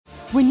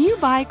When you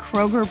buy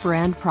Kroger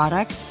brand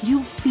products,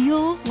 you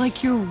feel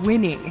like you're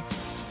winning.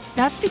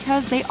 That's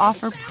because they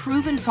offer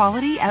proven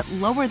quality at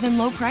lower than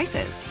low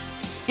prices.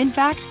 In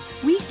fact,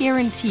 we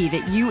guarantee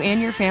that you and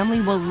your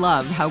family will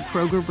love how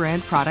Kroger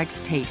brand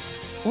products taste,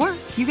 or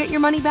you get your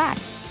money back.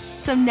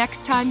 So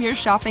next time you're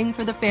shopping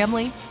for the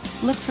family,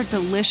 look for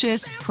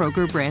delicious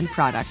Kroger brand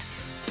products,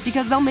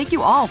 because they'll make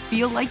you all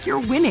feel like you're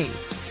winning.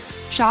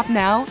 Shop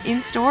now,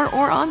 in-store,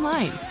 or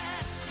online.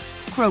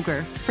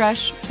 Kroger,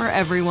 fresh for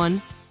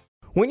everyone.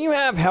 When you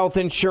have health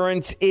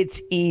insurance,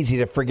 it's easy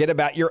to forget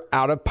about your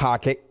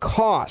out-of-pocket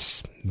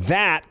costs.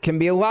 That can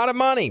be a lot of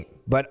money,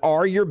 but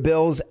are your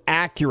bills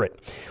accurate?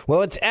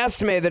 Well, it's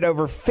estimated that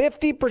over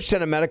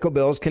 50% of medical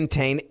bills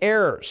contain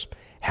errors.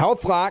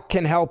 HealthLock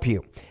can help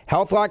you.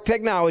 HealthLock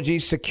technology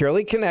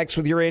securely connects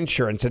with your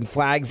insurance and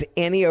flags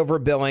any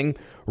overbilling,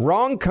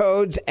 wrong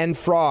codes, and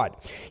fraud.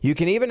 You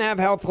can even have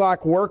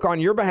HealthLock work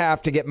on your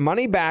behalf to get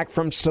money back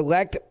from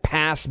select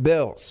past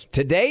bills.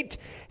 To date,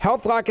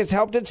 HealthLock has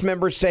helped its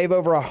members save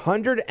over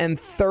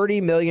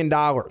 $130 million.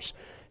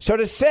 So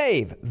to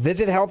save,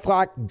 visit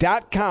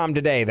healthlock.com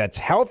today. That's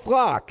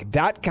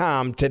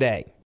healthlock.com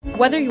today.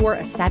 Whether you're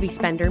a savvy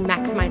spender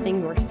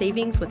maximizing your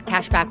savings with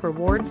cashback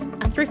rewards,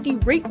 a thrifty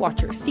rate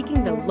watcher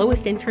seeking the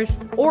lowest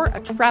interest, or a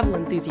travel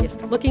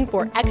enthusiast looking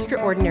for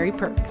extraordinary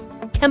perks,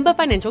 Kemba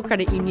Financial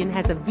Credit Union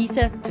has a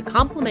visa to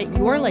complement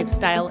your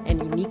lifestyle and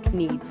unique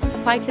needs.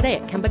 Apply today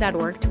at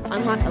Kemba.org to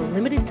unlock a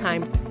limited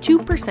time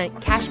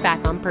 2% cash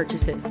back on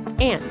purchases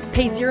and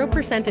pay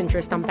 0%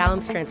 interest on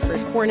balance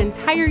transfers for an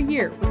entire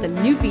year with a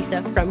new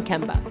visa from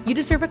Kemba. You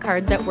deserve a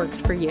card that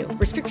works for you.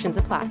 Restrictions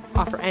apply.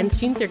 Offer ends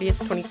June 30th,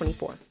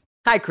 2024.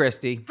 Hi,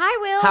 Christy. Hi,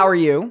 Will. How are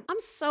you?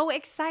 I'm so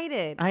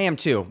excited. I am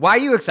too. Why are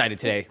you excited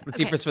today? Let's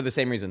see if it's for the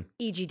same reason.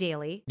 E.G.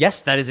 Daily.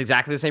 Yes, that is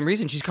exactly the same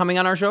reason. She's coming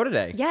on our show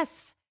today.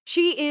 Yes.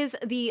 She is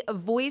the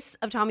voice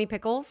of Tommy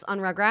Pickles on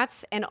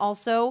Rugrats, and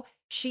also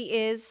she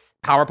is...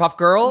 Powerpuff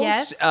Girls.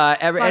 Yes.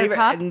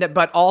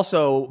 But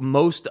also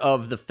most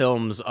of the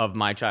films of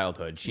my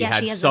childhood. She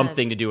had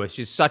something to do with.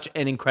 She's such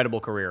an incredible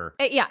career.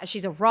 Yeah,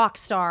 she's a rock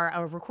star,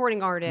 a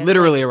recording artist.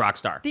 Literally a rock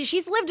star.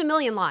 She's lived a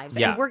million lives,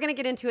 Yeah. and we're going to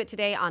get into it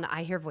today on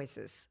I Hear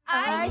Voices.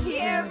 I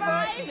hear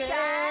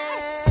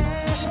voices.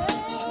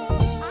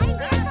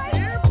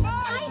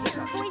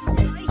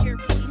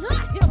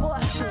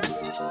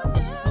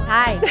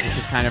 Hi. Which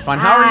is kind of fun.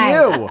 How are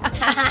you?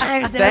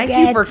 I'm so Thank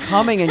good. you for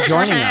coming and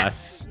joining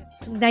us.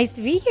 Nice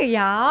to be here,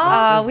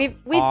 y'all. We've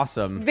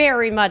awesome.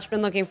 very much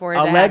been looking forward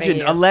to having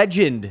you. A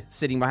legend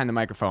sitting behind the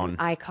microphone.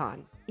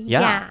 Icon.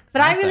 Yeah,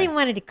 but I I'll really say.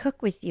 wanted to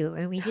cook with you,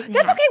 and we didn't.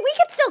 That's okay. We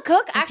can still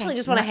cook. Actually,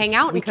 just want to hang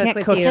out We and cook can't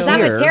with cook you. Because I'm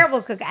here. a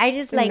terrible cook. I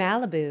just In like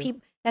Malibu.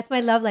 That's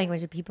my love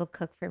language. When people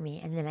cook for me,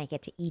 and then I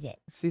get to eat it.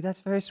 See, that's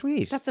very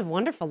sweet. That's a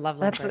wonderful love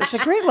language. That's a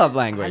great love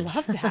language. I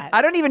love that.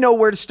 I don't even know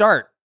where to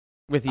start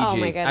with EG. Oh,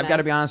 my I've got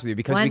to be goodness. honest with you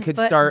because One we could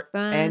foot in start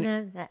front and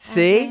of the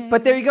see, other.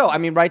 but there you go. I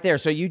mean, right there.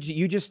 So you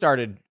just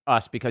started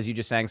us because you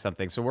just sang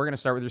something. So we're gonna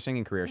start with your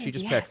singing career. She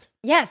just picked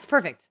Yes,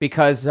 perfect.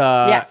 because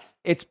Yes.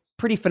 it's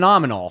pretty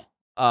phenomenal.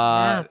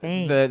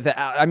 thanks.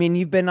 I mean,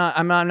 you've been.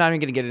 I'm not even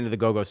gonna get into the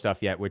go-go stuff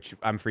yet, which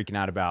I'm freaking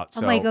out about.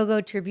 So Oh, my go-go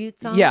tribute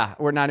song. yeah,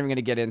 we're not even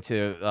gonna get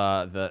into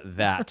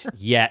that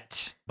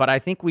yet. But I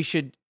think we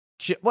should.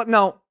 Well,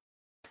 no.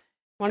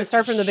 Want to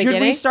start from the Should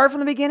beginning? we start from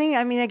the beginning?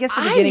 I mean, I guess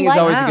the I beginning is like-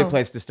 always a good Wow.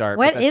 place to start.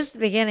 What but is the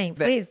beginning?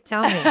 Please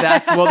tell me.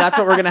 that's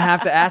what we're gonna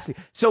have to ask you.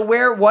 So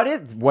what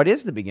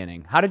is the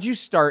beginning? How did you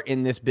start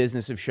in this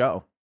business of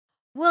show?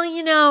 Well,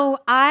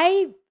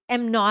 I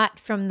am not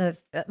from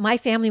my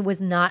family was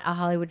not a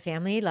Hollywood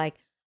family. Like,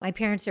 my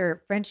parents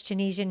are French,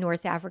 Tunisian,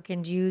 North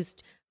African Jews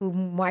who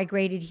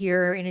migrated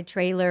here in a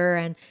trailer.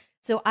 And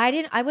so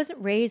I wasn't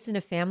raised in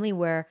a family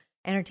where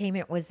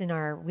entertainment was in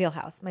our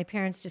wheelhouse. My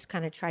parents just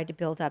kind of tried to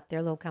build up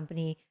their little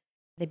company.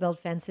 They build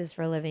fences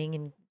for a living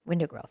and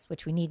window grills,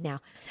 which we need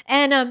now.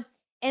 And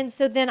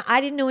so then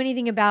I didn't know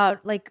anything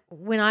about, like,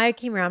 when I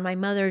came around, my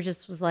mother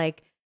just was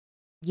like,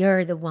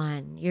 "You're the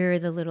one. You're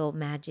the little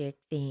magic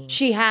thing."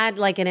 She had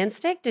like an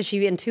instinct? Is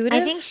she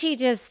intuitive? I think she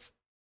just,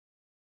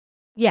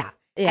 yeah.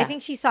 Yeah. I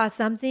think she saw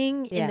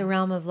something in Yeah. the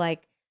realm of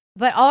like,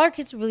 but all our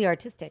kids are really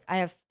artistic.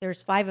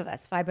 There's 5 of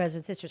us, 5 brothers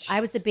and sisters.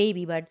 I was the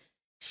baby, but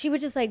she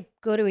would just like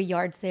go to a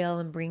yard sale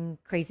and bring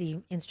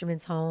crazy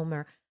instruments home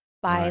or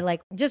buy Right.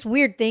 like just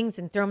weird things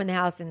and throw them in the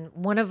house. And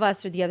one of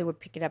us or the other would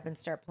pick it up and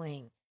start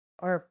playing.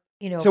 Or,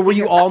 So were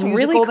you all that's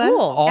musical really then? cool.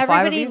 All 5 of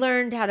everybody you?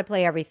 learned how to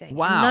play everything.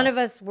 Wow. None of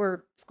us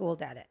were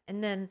schooled at it.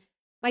 And then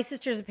my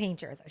sister's a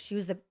painter. She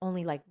was the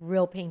only like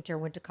real painter,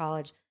 went to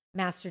college,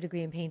 master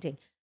degree in painting.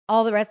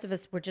 All the rest of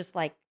us were just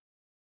like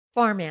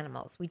farm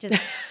animals. We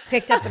just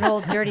picked up an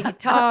old dirty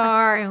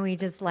guitar and we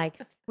just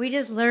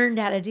learned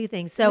how to do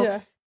things.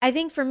 So I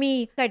think for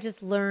me, I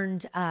just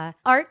learned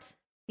art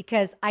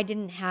because I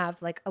didn't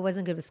have I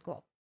wasn't good with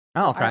school.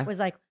 Oh, So okay. art was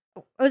like,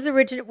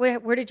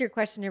 where did your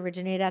question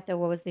originate at though?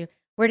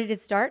 Where did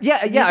it start? Yeah.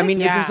 I mean,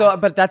 Yeah.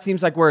 but that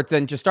seems like where it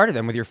then just started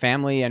then with your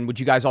family. And would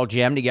you guys all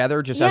jam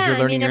together just as you're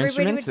learning your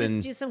everybody instruments? would And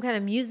just do some kind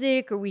of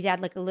music, or we'd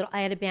had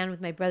I had a band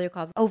with my brother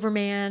called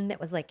Overman that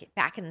was like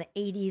back in the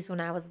 80s when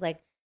I was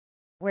like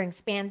wearing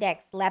spandex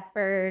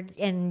leopard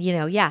and,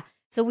 yeah.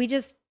 So we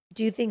just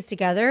do things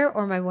together,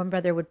 or my one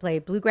brother would play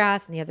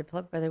bluegrass and the other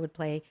brother would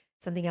play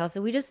something else.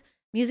 So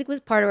music was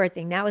part of our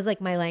thing. That was like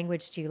my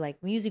language too.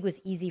 Like music was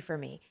easy for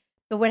me.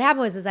 But what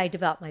happened was I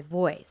developed my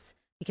voice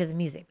because of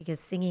music, because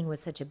singing was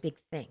such a big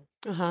thing.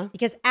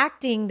 Because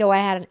acting, though I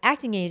had an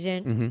acting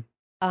agent,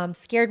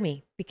 scared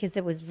me because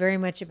it was very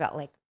much about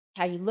like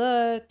how you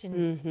looked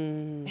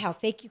and how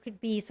fake you could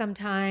be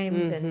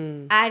sometimes.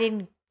 And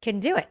I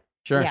couldn't do it.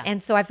 Sure. Yeah.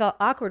 And so I felt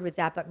awkward with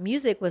that. But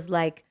music was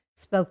like,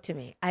 spoke to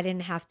me. I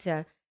didn't have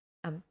to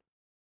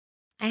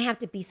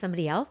be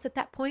somebody else at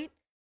that point.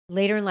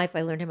 Later in life,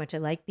 I learned how much I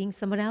like being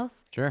someone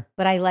else. Sure.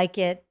 But I like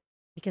it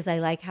because I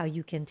like how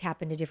you can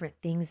tap into different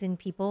things in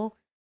people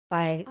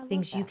by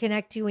things you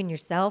connect to in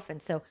yourself.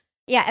 And so,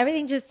 yeah,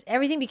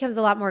 everything becomes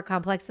a lot more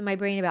complex in my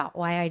brain about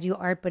why I do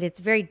art, but it's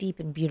very deep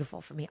and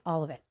beautiful for me,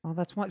 all of it. Oh,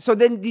 that's why. So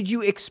then did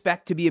you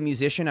expect to be a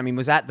musician? I mean,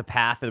 was that the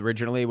path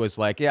originally, was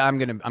like, yeah, I'm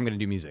going to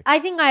do music? I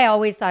think I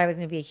always thought I was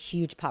going to be a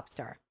huge pop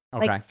star.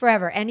 Okay. Like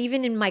forever. And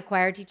even in my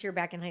choir teacher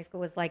back in high school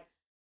was like,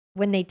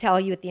 when they tell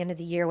you at the end of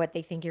the year what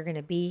they think you're going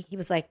to be, he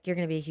was like, you're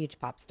going to be a huge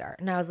pop star.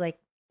 And I was like,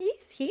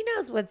 he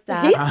knows what's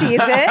up. He sees it.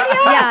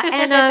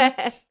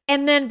 Yeah.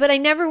 And then, but I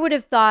never would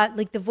have thought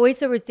like the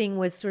voiceover thing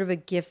was sort of a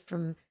gift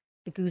from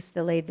the goose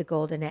that laid the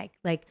golden egg.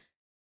 Like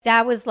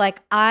that was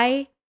like,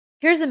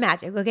 here's the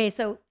magic. Okay.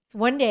 So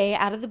one day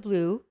out of the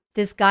blue,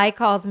 this guy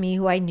calls me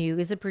who I knew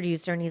is a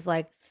producer. And he's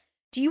like,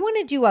 do you want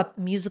to do a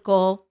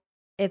musical?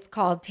 It's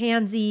called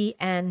Tansy.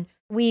 And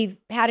we've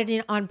had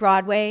it on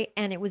Broadway,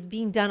 and it was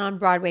being done on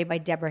Broadway by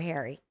Deborah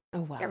Harry.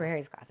 Oh, wow. Deborah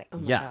Harry's classic. Oh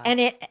my Yeah.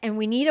 God. And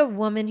we need a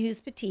woman who's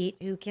petite,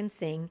 who can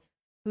sing,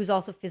 who's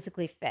also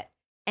physically fit.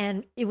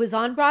 And it was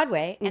on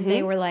Broadway, and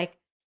they were like,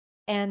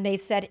 and they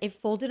said it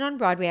folded on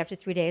Broadway after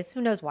 3 days.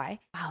 Who knows why?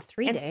 Wow,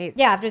 3 days.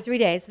 Yeah, after 3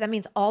 days. So that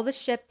means all the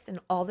ships and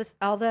all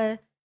the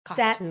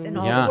sets and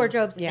all Yeah. the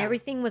wardrobes, Yeah.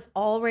 everything was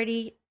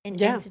already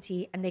an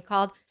entity. And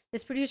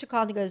this producer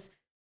called and he goes,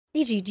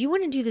 E.G., do you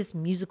want to do this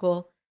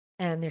musical?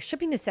 And they're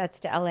shipping the sets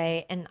to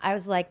LA. And I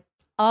was like,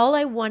 all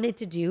I wanted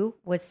to do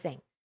was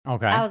sing.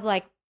 Okay. I was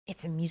like,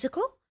 it's a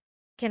musical?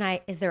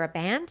 Is there a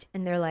band?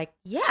 And they're like,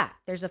 yeah,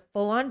 there's a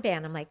full-on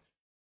band. I'm like,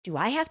 do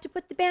I have to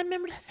put the band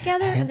members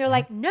together? And they're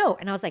like, no.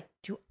 And I was like,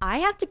 do I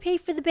have to pay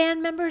for the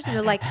band members? And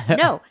they're like,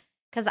 no.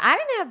 Because I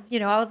didn't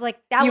have, I was like,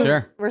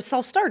 We're a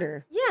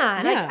self-starter. Yeah.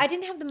 And Yeah. I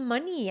didn't have the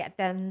money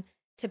then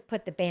to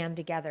put the band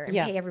together and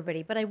pay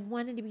everybody. But I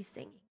wanted to be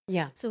singing.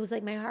 Yeah. So it was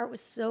like my heart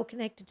was so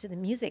connected to the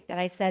music that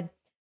I said,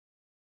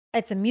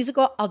 it's a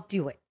musical. I'll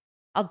do it.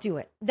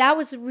 That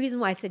was the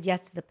reason why I said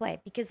yes to the play,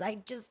 because I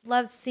just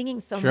love singing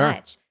so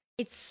much.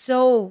 It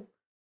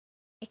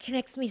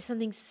connects me to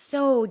something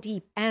so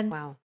deep. And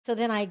Wow. so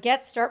then I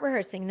start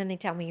rehearsing, and then they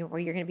tell me, well,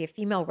 you're going to be a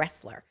female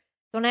wrestler.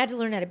 So when I had to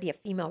learn how to be a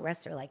female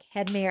wrestler, like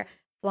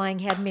flying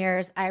head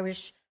mares,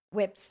 Irish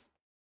whips,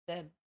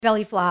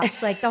 belly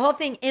flops, like the whole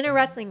thing in a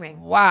wrestling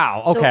ring.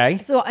 Wow. Okay.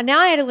 So now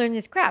I had to learn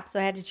this crap. So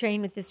I had to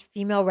train with this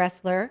female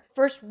wrestler,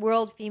 first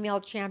world female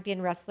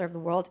champion wrestler of the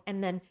world,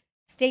 and then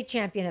state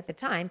champion at the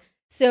time.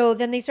 So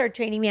then they started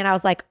training me, and I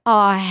was like,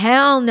 oh,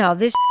 hell no.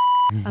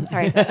 I'm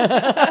sorry.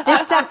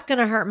 This stuff's going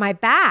to hurt my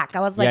back. I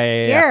was like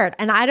scared.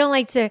 And I don't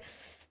like to,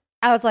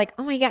 I was like,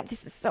 oh my God,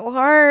 this is so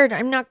hard.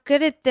 I'm not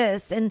good at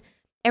this. And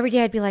every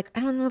day I'd be like,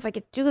 I don't know if I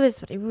could do this,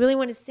 but I really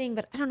want to sing,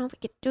 but I don't know if I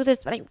could do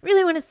this, but I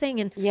really want to sing.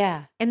 And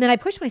then I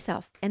pushed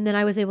myself, and then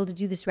I was able to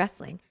do this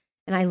wrestling,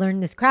 and I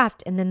learned this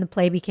craft. And then the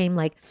play became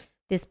like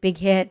this big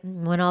hit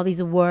and won all these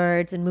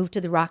awards and moved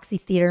to the Roxy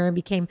Theater and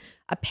became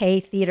a pay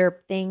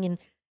theater thing.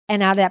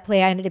 And out of that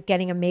play, I ended up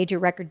getting a major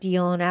record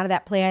deal. And out of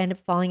that play, I ended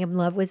up falling in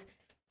love with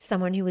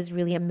someone who was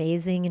really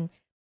amazing. And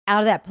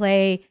out of that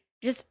play,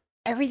 just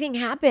everything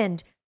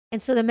happened.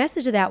 And so the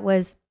message of that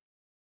was,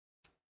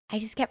 I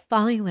just kept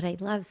following what I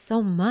love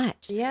so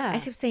much. Yeah. I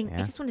just kept saying, I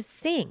just want to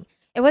sing.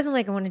 It wasn't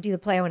like I want to do the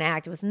play, I want to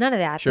act. It was none of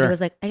that. Sure. But it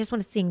was like, I just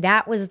want to sing.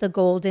 That was the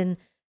golden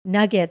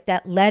nugget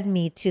that led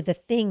me to the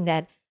thing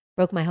that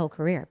broke my whole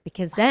career.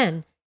 Because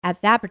then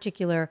at that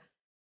particular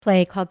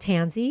play called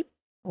Tansy,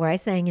 where I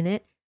sang in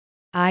it,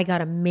 I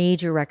got a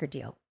major record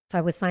deal. So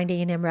I was signed to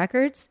A&M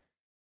Records.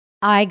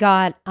 I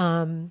got,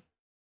 fell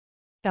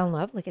in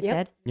love, like I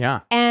said.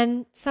 Yeah.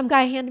 And some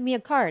guy handed me a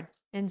card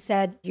and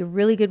said, you're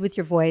really good with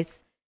your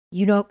voice.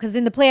 Because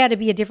in the play I had to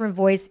be a different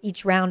voice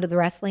each round of the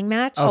wrestling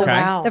match. Okay. So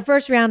Wow. the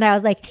first round I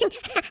was like,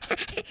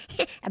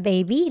 a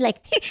baby,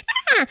 like,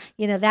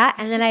 that.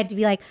 And then I had to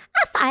be like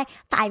a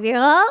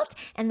 5-year-old.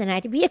 And then I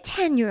had to be a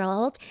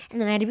 10-year-old.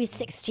 And then I had to be a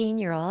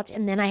 16-year-old.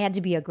 And then I had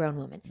to be a grown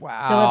woman.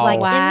 Wow. So I was like,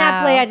 in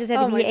that play, I just had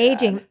to Oh be my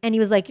aging. God. And he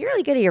was like, you're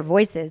really good at your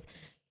voices.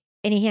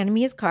 And he handed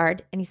me his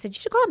card and he said, you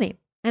should call me.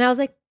 And I was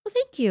like, well,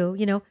 thank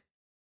you.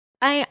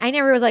 I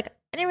never thought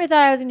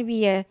I was going to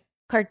be a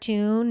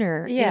cartoon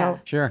or,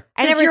 Sure.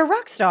 Because you're a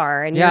rock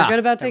star and you're good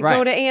about to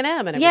go to A&M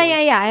and everything.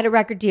 Yeah. I had a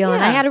record deal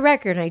and I Yeah. had a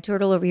record and I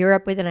toured all over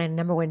Europe with it. And I had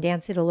a #1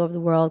 dance hit all over the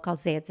world called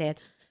Say It, Say It.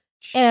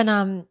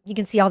 And you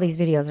can see all these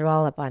videos. They're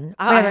all up on.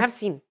 I have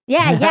seen.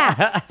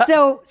 Yeah.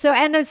 So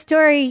end of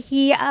story.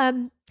 He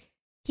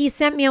he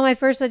sent me on my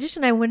first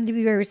audition. I wanted to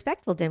be very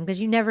respectful to him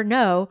because you never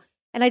know.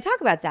 And I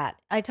talk about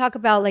that. I talk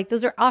about like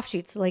those are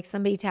offshoots. So like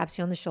somebody taps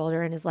you on the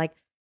shoulder and is like,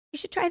 you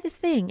should try this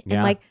thing. Yeah.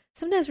 And like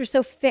sometimes we're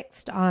so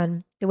fixed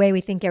on the way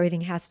we think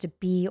everything has to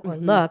be or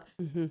look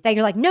that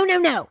you're like,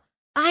 no.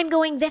 I'm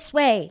going this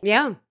way.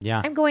 Yeah.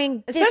 I'm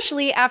going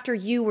especially after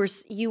you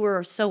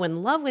were so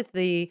in love with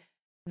the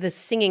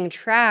singing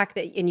track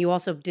and you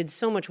also did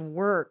so much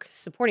work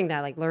supporting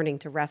that, like learning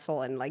to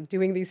wrestle and like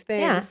doing these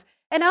things. Yeah.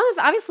 And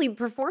obviously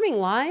performing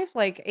live,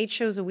 like 8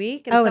 shows a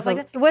week and stuff like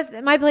that. It was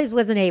my place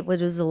wasn't 8, but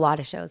it was a lot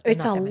of shows.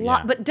 It's a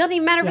lot, but it doesn't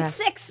even matter if it's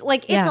 6.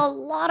 Like it's a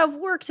lot of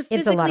work to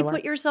physically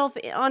put yourself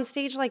on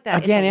stage like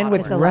that. Again, and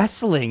with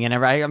wrestling and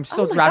everything. I'm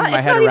still driving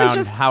my head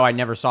around how I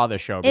never saw this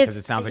show because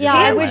it sounds like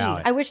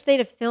I wish they'd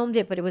have filmed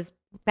it, but it was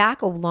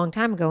back a long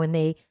time ago, and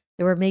there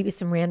were maybe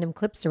some random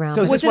clips around.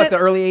 So is this the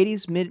early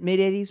 80s, mid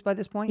 80s by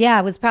this point? Yeah,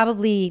 it was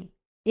probably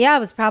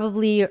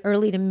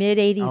early to mid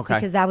 80s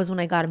because that was when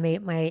I got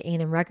my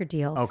A&M record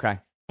deal. Okay.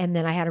 And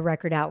then I had a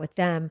record out with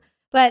them.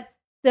 But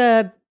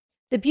the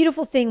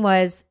beautiful thing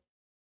was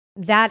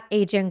that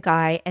agent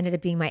guy ended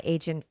up being my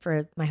agent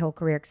for my whole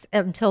career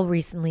until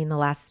recently in the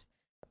last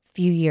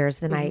few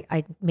years. Then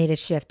I made a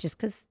shift just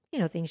because,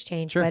 things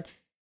change. Sure.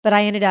 But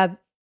I ended up,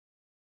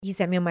 he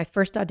sent me on my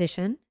first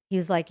audition. He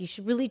was like, you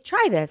should really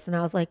try this. And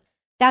I was like,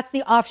 that's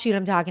the offshoot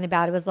I'm talking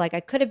about. It was like, I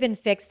could have been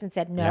fixed and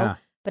said no,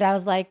 but I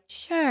was like,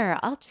 sure,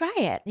 I'll try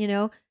it.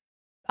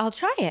 I'll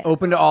try it.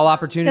 Open to all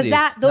opportunities.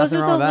 Those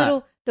are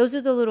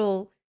the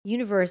little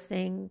universe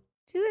thing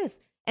to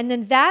this. And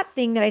then that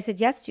thing that I said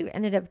yes to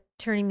ended up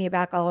turning me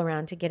back all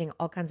around to getting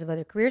all kinds of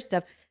other career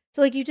stuff.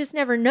 So like, you just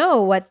never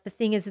know what the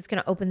thing is that's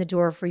going to open the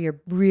door for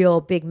your real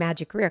big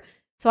magic career.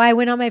 So I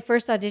went on my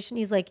first audition.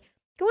 He's like,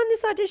 go on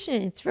this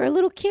audition. It's for a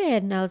little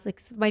kid. And I was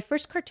like, my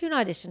first cartoon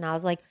audition. I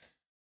was like,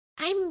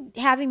 I'm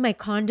having my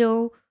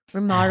condo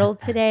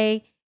remodeled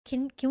today.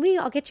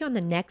 I'll get you on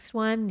the next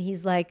one. And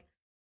he's like,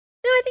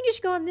 no, I think you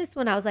should go on this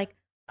one. I was like,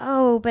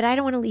 oh, but I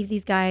don't want to leave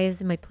these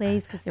guys in my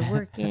place because they're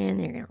working.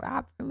 They're going to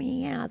rob for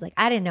me. And I was like,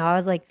 I didn't know. I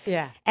was like,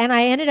 yeah. And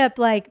I ended up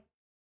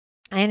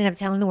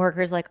telling the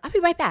workers, like, I'll be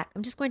right back.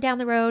 I'm just going down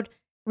the road.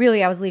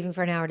 Really, I was leaving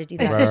for an hour to do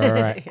that.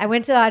 Right. I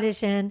went to the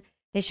audition.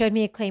 They showed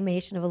me a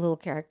claymation of a little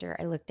character.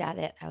 I looked at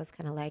it. I was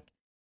kind of like,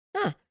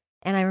 huh.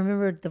 And I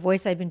remembered the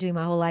voice I'd been doing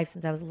my whole life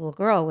since I was a little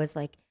girl was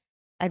like,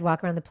 I'd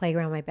walk around the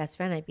playground with my best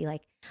friend. I'd be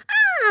like,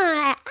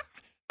 I'm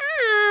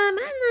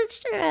not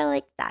sure I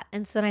like that.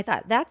 And so I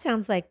thought, that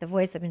sounds like the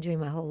voice I've been doing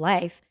my whole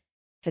life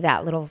for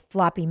that little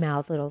floppy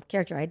mouth little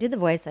character. I did the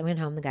voice. I went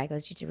home. The guy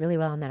goes, you did really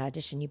well on that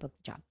audition. You booked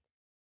the job.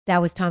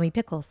 That was Tommy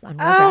Pickles on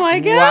Rugrats. Oh my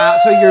God. Wow.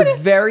 So your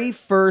very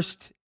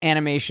first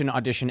animation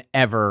audition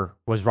ever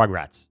was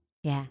Rugrats.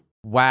 Yeah.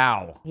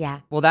 Wow.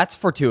 Yeah. Well, that's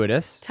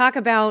fortuitous. Talk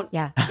about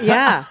Yeah.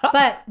 yeah.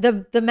 But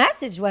the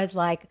message was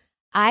like,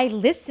 I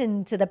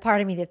listened to the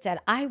part of me that said,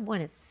 I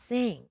want to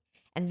sing.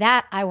 And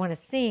that I want to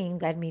sing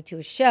led me to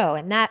a show.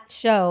 And that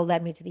show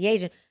led me to the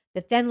agent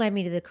that then led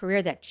me to the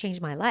career that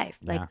changed my life.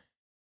 Like,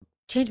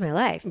 changed my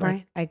life.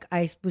 Right. Like,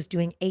 I was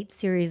doing 8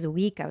 series a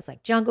week. I was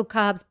like Jungle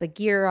Cubs,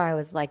 Bagheera. I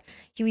was like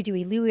Huey,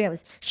 Dewey, Louie.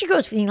 She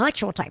goes for the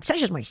intellectual type,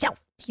 such as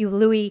myself, Huey,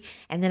 Louie.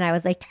 And then I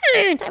was like,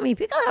 Tommy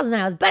Pickles. And then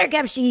I was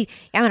Buttercup. I'm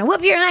going to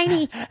whoop your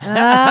hiney.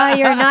 Oh,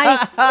 you're a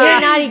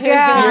naughty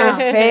girl.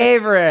 Your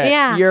favorite.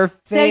 Yeah. Your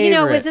favorite.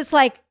 So, it was just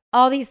like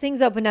all these things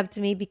opened up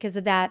to me because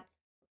of that,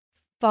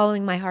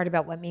 following my heart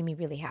about what made me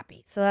really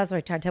happy. So that's what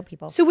I try to tell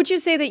people. So would you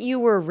say that you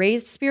were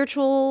raised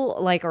spiritual,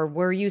 or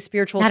were you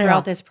spiritual Not at all.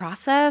 throughout this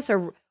process?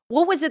 Or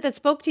what was it that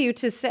spoke to you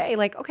to say,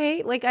 like,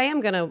 okay, like I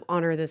am going to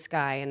honor this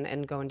guy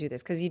and go and do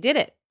this? Because you did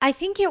it. I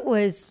think it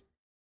was,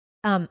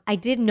 I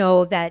did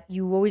know that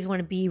you always want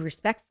to be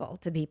respectful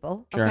to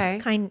people. Sure. Okay.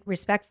 Kind,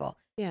 respectful.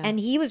 Yeah. And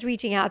he was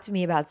reaching out to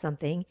me about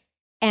something.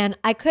 And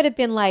I could have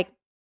been like,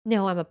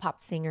 no, I'm a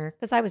pop singer.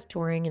 Because I was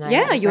touring and you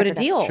had a record out.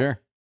 deal. Sure.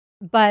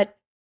 But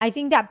I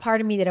think that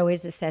part of me that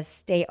always just says,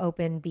 stay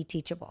open, be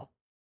teachable.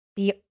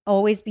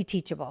 Always be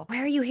teachable.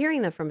 Where are you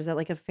hearing that from? Is that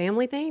like a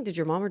family thing? Did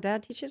your mom or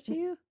dad teach this to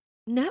you?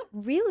 Not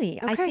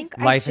really. I Okay. think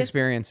Life I just,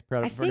 experience,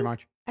 pretty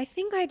much. I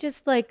think I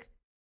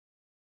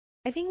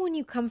think when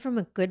you come from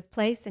a good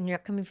place and you're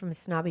not coming from a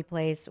snobby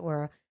place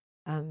or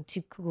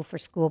too cool for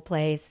school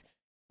place,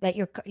 that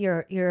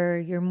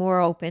you're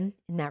more open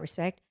in that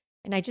respect.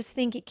 And I just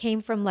think it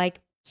came from like,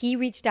 he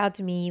reached out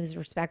to me. He was a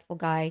respectful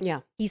guy. Yeah.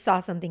 He saw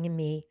something in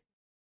me.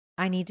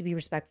 I need to be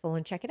respectful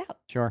and check it out.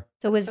 Sure.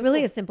 So it was so really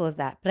cool. as simple as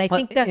that. But I Well,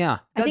 think that yeah.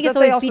 I think Don't it's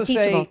they always be also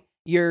say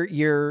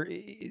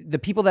teachable. the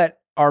people that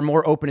are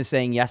more open to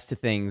saying yes to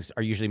things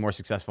are usually more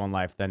successful in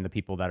life than the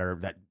people that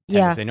tend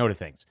to say no to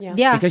things. Yeah.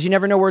 Yeah. Because you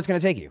never know where it's going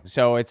to take you.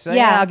 So it's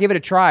I'll give it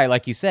a try,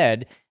 like you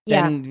said.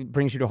 Then it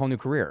brings you to a whole new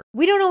career.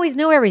 We don't always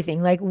know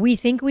everything. Like we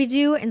think we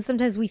do, and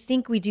sometimes we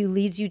think we do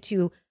leads you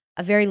to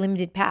a very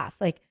limited path.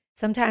 Like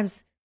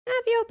sometimes,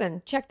 be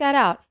open, check that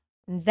out.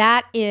 And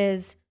that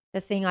is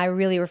the thing I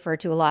really refer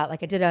to a lot.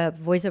 Like I did a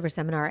voiceover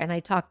seminar, and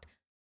I talked.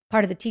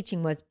 Part of the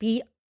teaching was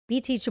be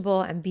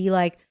teachable and be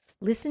like,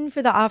 listen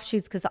for the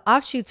offshoots, because the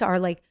offshoots are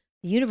like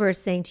the universe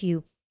saying to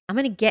you, I'm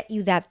going to get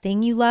you that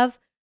thing you love,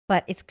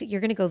 but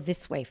you're going to go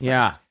this way first.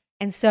 Yeah.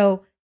 And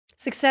so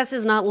success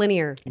is not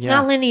linear. It's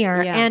not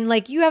linear. Yeah. And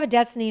like you have a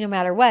destiny no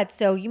matter what.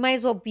 So you might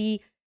as well be,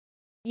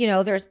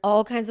 there's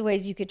all kinds of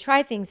ways you could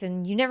try things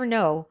and you never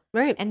know.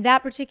 Right. And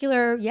that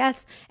particular,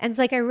 yes. And it's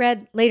like I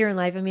read later in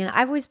life, I mean,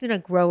 I've always been a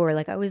grower.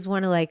 Like I always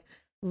want to like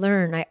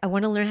learn. I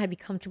want to learn how to be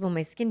comfortable in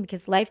my skin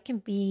because life can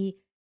be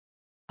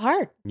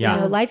hard.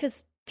 Yeah. Life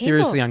is painful.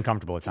 Seriously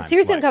uncomfortable at times.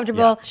 Seriously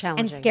uncomfortable Yeah.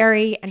 and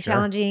scary and Sure.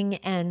 challenging.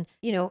 And,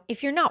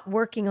 if you're not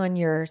working on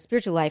your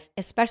spiritual life,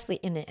 especially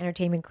in an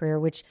entertainment career,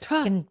 which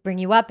can bring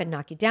you up and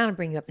knock you down and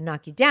bring you up and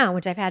knock you down,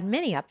 which I've had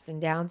many ups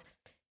and downs.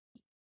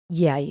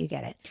 Yeah, you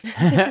get it.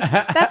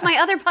 That's my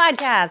other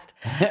podcast.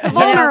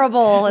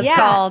 Vulnerable, it's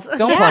called.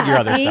 Don't plug your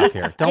other stuff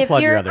here. Don't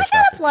plug your other stuff.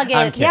 I gotta plug it.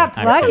 I'm kidding. Yeah,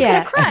 plug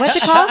it. What's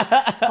it called?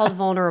 It's called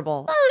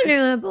Vulnerable.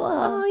 Vulnerable.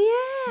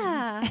 Oh,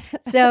 yeah.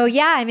 So,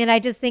 yeah, I mean, I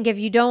just think if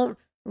you don't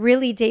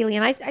really daily,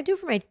 and I do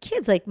for my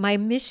kids, like my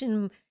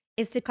mission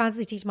is to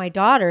constantly teach my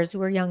daughters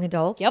who are young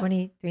adults,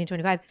 23 and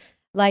 25,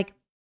 like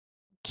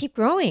keep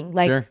growing.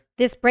 Like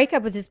this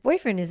breakup with this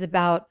boyfriend is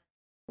about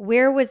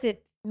where was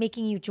it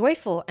making you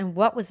joyful and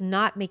what was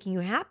not making you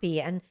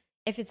happy. And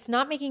if it's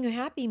not making you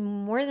happy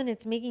more than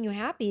it's making you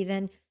happy,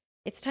 then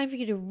it's time for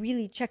you to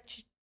really check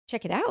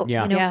it out.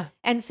 Yeah.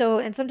 And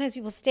sometimes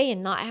people stay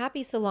and not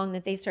happy so long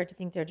that they start to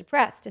think they're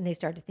depressed and they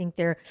start to think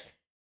they're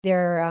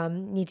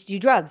need to do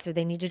drugs or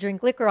they need to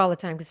drink liquor all the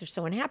time because they're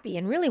so unhappy.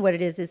 And really what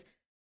it is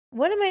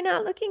what am I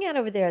not looking at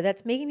over there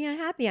that's making me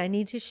unhappy? I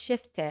need to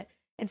shift it.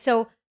 And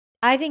so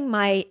I think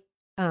I'm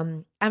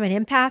an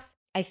empath.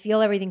 I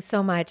feel everything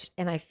so much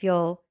and I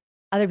feel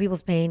other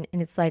people's pain.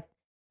 And it's like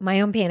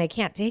my own pain I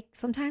can't take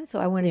sometimes. So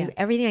I want to do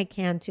everything I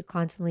can to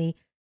constantly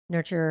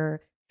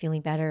nurture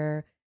feeling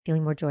better,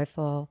 feeling more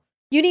joyful.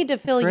 You need to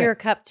fill your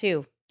cup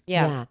too.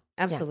 Yeah.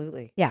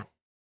 Absolutely. Yeah.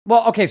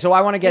 Well, okay, so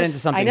I want to get into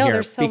something here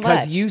there's so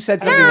because much. you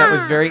said something that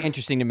was very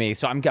interesting to me.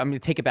 So I'm going to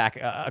take it back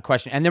a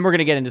question, and then we're going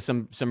to get into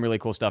some really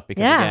cool stuff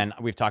because again,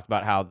 we've talked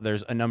about how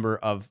there's a number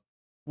of.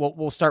 Well,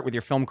 we'll start with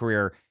your film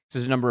career. So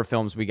there's a number of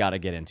films we got to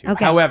get into.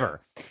 Okay.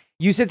 However,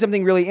 you said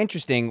something really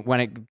interesting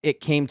when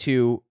it came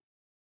to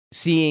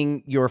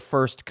seeing your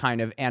first kind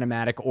of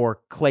animatic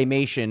or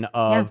claymation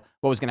of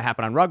what was going to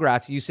happen on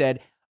Rugrats. You said,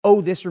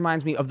 "Oh, this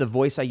reminds me of the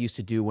voice I used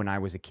to do when I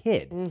was a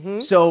kid." Mm-hmm.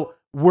 So.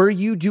 Were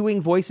you doing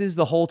voices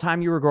the whole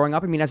time you were growing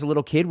up? I mean, as a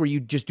little kid, were you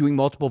just doing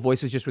multiple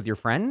voices just with your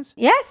friends?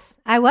 Yes,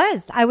 I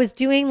was. I was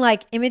doing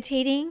like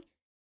imitating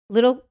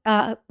little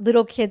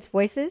kids'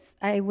 voices.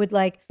 I would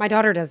like my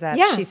daughter does that.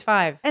 Yeah. She's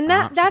 5. and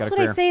that's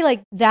what I say,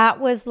 like that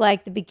was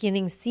like the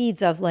beginning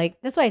seeds of like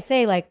that's why I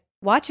say like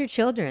watch your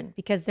children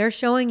because they're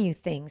showing you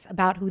things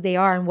about who they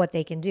are and what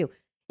they can do.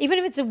 Even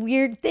if it's a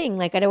weird thing,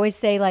 like I'd always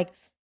say like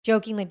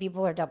joking like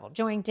people are double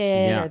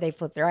jointed or they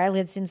flip their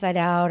eyelids inside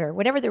out or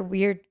whatever their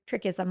weird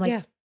trick is. I'm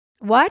like,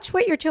 watch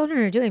what your children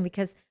are doing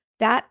because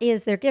that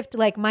is their gift.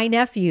 Like my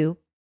nephew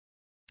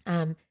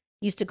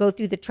used to go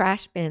through the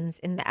trash bins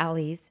in the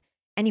alleys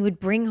and he would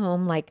bring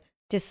home like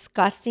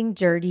disgusting,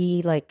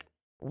 dirty, like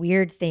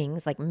weird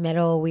things, like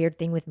metal, weird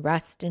thing with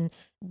rust and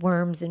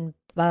worms and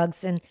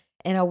bugs and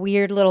a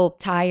weird little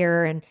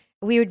tire. And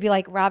we would be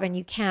like, Robin,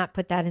 you can't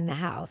put that in the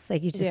house.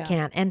 Like you just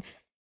can't.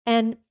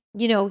 And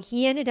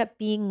he ended up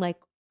being like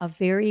a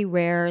very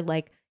rare,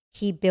 like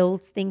he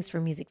builds things for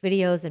music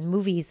videos and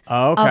movies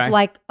of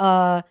like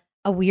a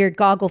weird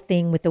goggle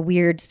thing with a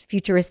weird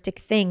futuristic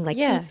thing. Like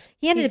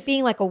he ended up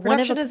being like a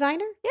production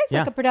designer. Yeah, he's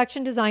like a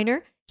production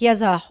designer. He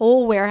has a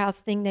whole warehouse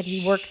thing that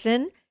he works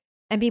in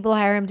and people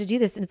hire him to do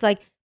this. And it's like,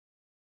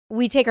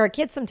 we take our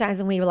kids sometimes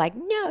and we were like,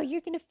 no,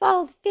 you're going to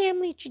follow the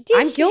family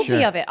tradition. I'm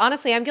guilty of it.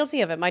 Honestly, I'm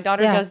guilty of it. My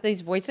daughter does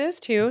these voices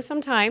too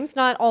sometimes,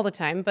 not all the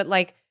time, but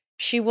like,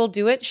 she will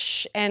do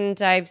it,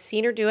 and I've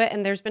seen her do it,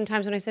 and there's been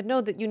times when I said,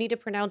 no, that you need to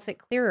pronounce it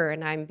clearer,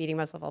 and I'm beating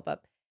myself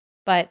up.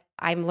 But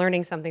I'm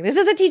learning something. This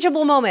is a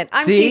teachable moment.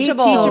 I'm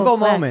teachable. Teachable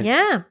moment.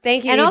 Yeah.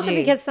 Thank you, And EG. also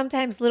because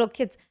sometimes little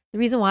kids, the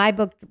reason why I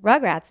booked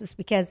Rugrats was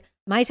because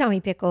my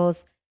Tommy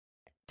Pickles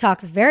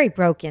talks very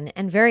broken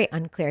and very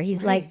unclear.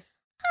 He's like,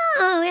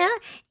 oh,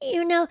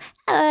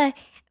 well,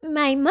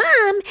 my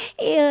mom,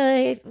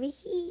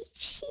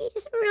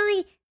 she's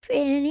really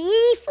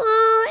playful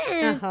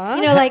and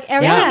like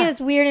everything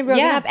is weird and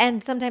broken up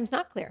and sometimes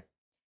not clear.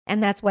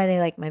 And that's why they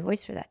like my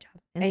voice for that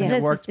job. And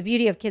sometimes that's the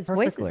beauty of kids'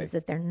 voices is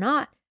that they're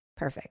not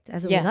perfect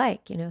as we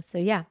like,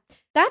 So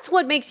that's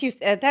what makes you.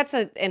 That's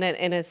in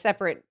a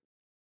separate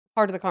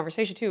part of the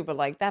conversation too. But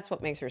like that's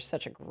what makes her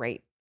such a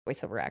great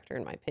voiceover actor,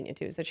 in my opinion,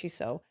 too, is that she's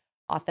so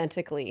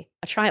authentically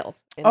a child.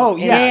 But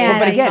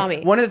again, Tommy.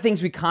 one of the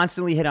things we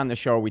constantly hit on the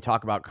show, we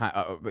talk about,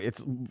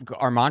 it's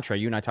our mantra,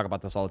 you and I talk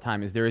about this all the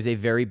time, is there is a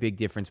very big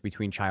difference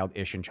between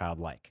childish and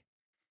childlike.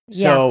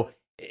 So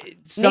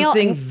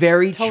something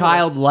very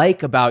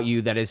childlike about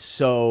you that is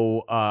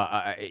so,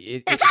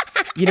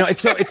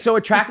 it's so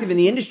attractive in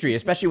the industry,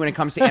 especially when it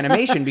comes to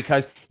animation,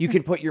 because you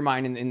can put your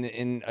mind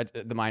in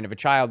the mind of a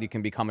child. You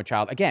can become a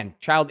child. Again,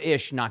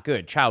 childish, not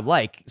good.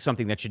 Childlike,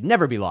 something that should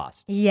never be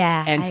lost.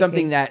 Yeah. And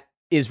something that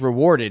is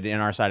rewarded in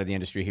our side of the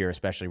industry here,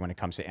 especially when it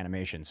comes to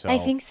animation. So I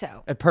think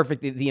so. A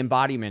perfect, the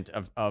embodiment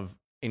of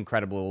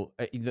incredible.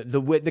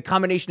 The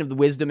combination of the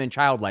wisdom and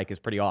childlike is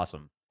pretty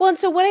awesome. Well, and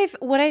so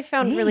what I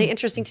found really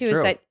interesting too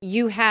is that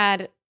you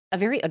had a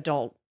very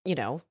adult,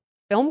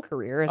 film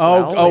career as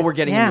well. Oh, we're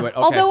getting into it. Okay.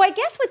 Although I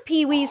guess with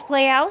Pee-wee's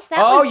Playhouse, that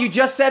was... you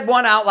just said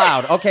one out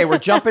loud. Okay, we're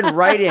jumping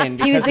right in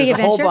because there's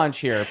a whole bunch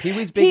here.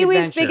 Pee-wee's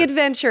Big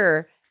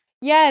Adventure.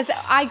 Yes,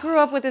 I grew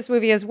up with this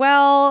movie as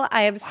well.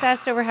 I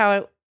obsessed over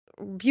how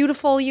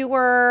beautiful you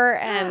were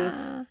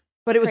and...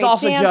 But it was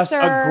also just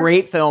a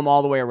great film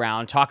all the way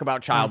around. Talk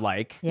about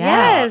childlike.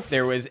 Yes.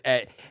 There was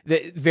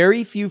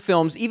very few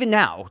films, even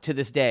now to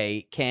this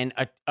day, can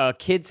a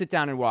kid sit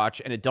down and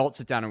watch, an adult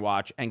sit down and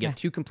watch, and get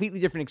two completely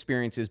different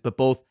experiences, but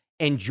both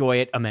enjoy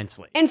it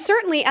immensely. And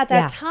certainly at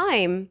that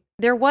time,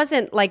 there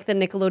wasn't like the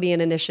Nickelodeon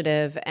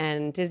initiative,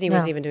 and Disney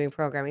wasn't even doing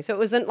programming. So it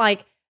wasn't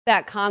like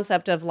that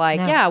concept of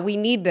like, we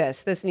need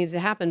this. This needs to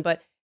happen.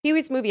 But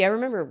Pee-wee's movie, I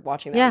remember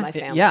watching that with my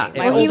family. Yeah.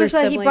 My older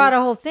siblings. He brought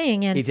a whole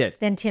thing, and he did.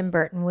 Then Tim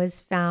Burton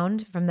was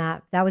found from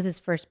that. That was his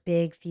first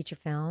big feature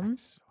film.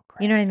 So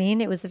great. You know what I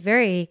mean? It was a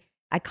very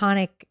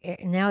iconic.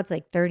 Now it's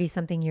like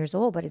 30-something years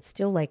old, but it's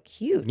still like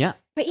huge. Yeah.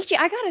 But Ichi,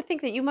 I gotta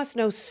think that you must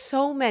know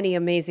so many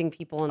amazing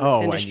people in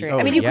this industry.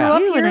 I mean, you grew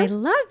up here, and I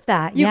love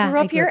that. You grew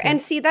up here,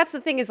 and see, that's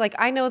the thing is like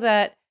I know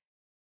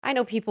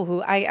people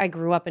who I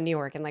grew up in New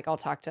York, and like I'll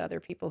talk to other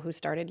people who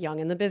started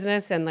young in the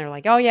business, and they're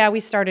like, "Oh yeah, we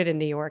started in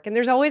New York," and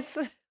there's always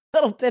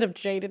little bit of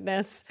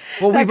jadedness.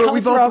 Well,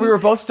 we were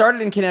both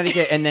started in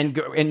Connecticut and then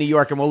in New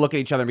York, and we'll look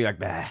at each other and be like,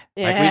 bah.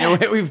 Yeah. Like we know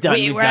what we've done.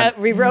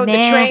 We rode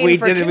the train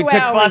for 2 hours. We took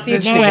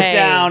buses to get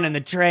down and the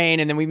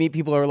train, and then we meet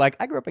people who are like,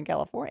 I grew up in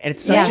California, and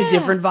it's such a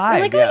different vibe.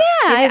 We're like,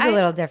 it is a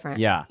little different.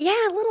 Yeah,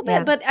 a little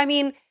bit. But I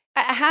mean,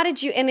 how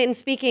did you? And in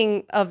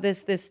speaking of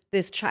this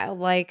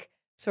childlike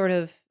sort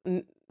of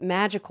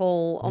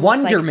magical,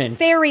 almost wonderment, like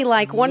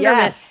fairy-like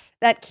wonderment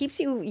that keeps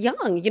you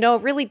young.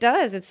 It really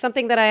does. It's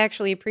something that I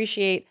actually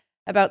appreciate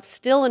about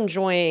still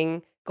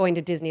enjoying going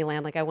to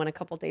Disneyland. Like I went a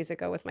couple days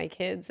ago with my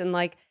kids, and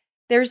like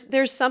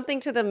there's something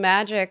to the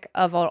magic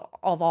of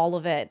all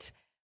of it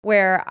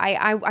where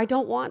I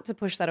don't want to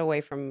push that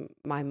away from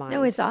my mind.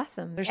 No, it's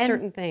awesome. There's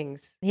certain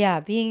things. Yeah,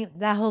 being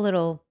that whole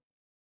little,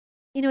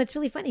 it's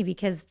really funny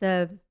because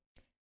I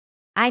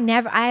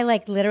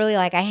like literally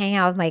like I hang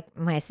out with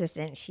my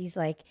assistant. She's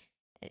like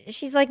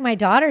my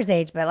daughter's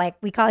age, but like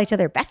we call each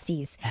other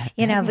besties,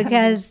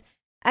 because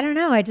I don't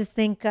know. I just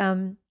think,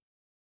 and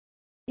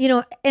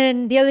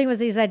the other thing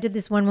was I did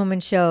this one woman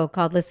show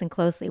called Listen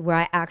Closely, where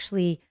I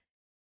actually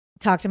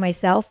talk to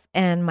myself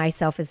and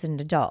myself as an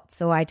adult.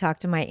 So I talk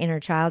to my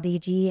inner child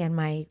EG and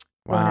my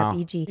grown up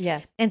EG.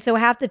 Yes. And so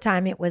half the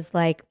time it was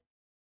like,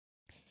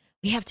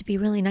 we have to be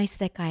really nice to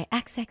that guy.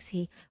 Act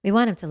sexy. We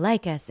want him to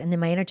like us. And then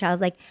my inner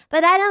child's like,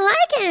 but I don't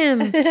like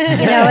him.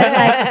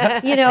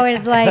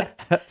 It's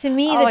like, to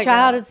me, the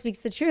child speaks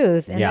the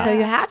truth. And so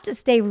you have to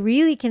stay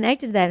really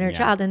connected to that inner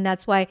child. And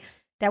that's why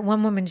that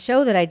one woman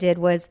show that I did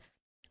was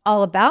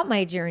all about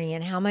my journey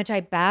and how much I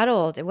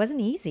battled. It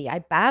wasn't easy. I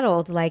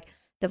battled like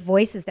the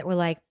voices that were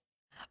like,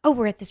 oh,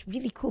 we're at this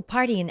really cool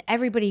party and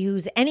everybody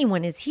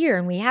anyone is here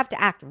and we have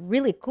to act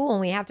really cool.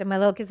 And we have to, my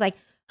little kid's like,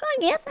 oh,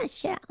 I guess I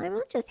shall. I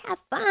will just have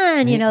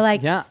fun.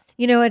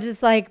 It's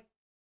just like,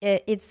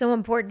 it's so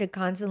important to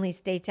constantly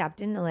stay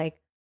tapped into like,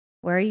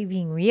 where are you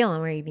being real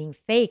and where are you being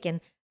fake? And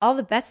all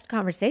the best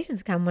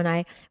conversations come when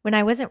I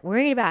wasn't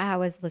worried about how I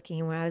was looking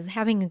and when I was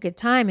having a good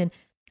time. And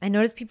I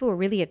noticed people were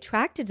really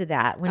attracted to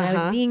that when I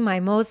was being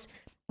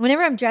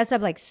whenever I'm dressed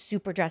up, like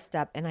super dressed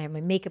up and I have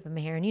my makeup and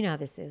my hair, and you know how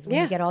this is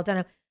when you get all done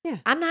up,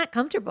 I'm not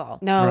comfortable.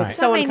 No, it's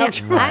so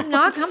uncomfortable. I'm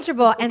not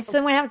comfortable. And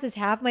so what happens is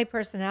half my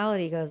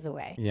personality goes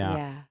away.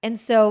 Yeah. And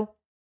so,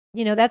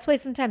 that's why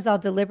sometimes I'll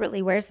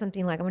deliberately wear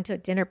something like I went to a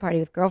dinner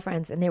party with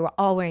girlfriends and they were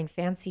all wearing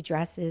fancy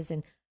dresses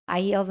and high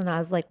heels and I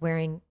was like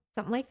wearing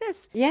something like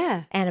this.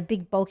 Yeah. And a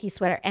big bulky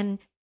sweater. And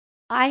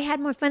I had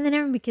more fun than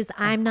ever because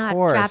I'm not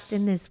trapped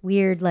in this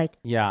weird like.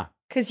 Yeah.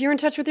 Because you're in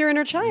touch with your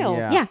inner child.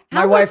 Yeah.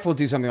 My wife will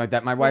do something like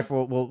that. My wife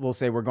will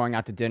say we're going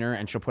out to dinner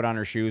and she'll put on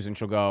her shoes and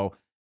she'll go,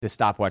 the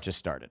stopwatch has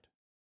started.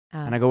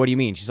 And I go, what do you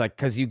mean? She's like,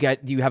 because you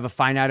have a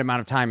finite amount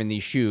of time in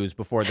these shoes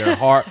before they're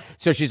hard.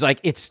 So she's like,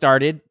 it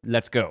started,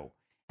 let's go.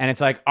 And it's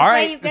like, all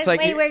right. It's like,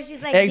 where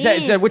she's like,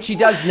 exactly, which she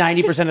does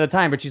 90% of the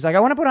time. But she's like, I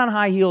want to put on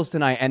high heels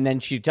tonight. And then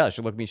she does.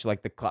 She'll look at me. She's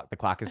like, the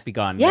clock has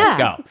begun. Let's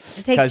go.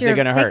 It takes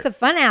the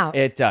fun out.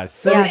 It does.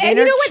 So, and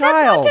you know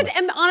what?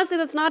 And honestly,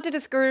 that's not to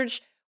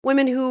discourage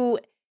women who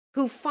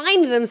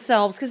find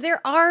themselves, because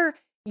there are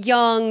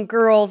young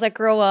girls that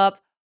grow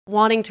up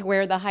wanting to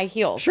wear the high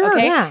heels. Sure,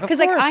 okay? yeah. Because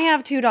like I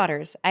have 2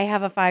 daughters. I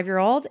have a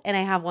 5-year-old and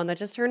I have one that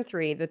just turned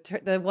 3.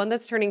 The one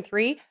that's turning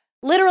 3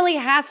 literally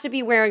has to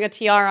be wearing a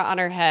tiara on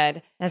her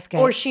head. That's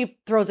good. Or she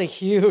throws a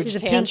huge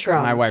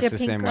tantrum. My wife's the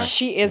same way.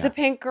 She is a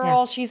pink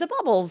girl. Yeah. She's a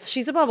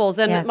Bubbles.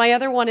 And my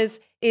other one is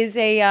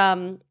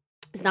a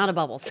it's not a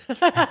Bubbles.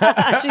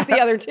 She's the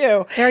other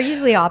 2. They're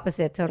usually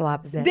opposite, total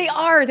opposite. They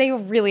are. They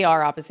really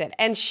are opposite.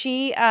 And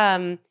she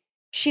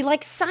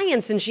likes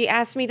science, and she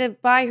asked me to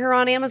buy her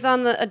on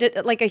Amazon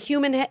like a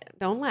human head.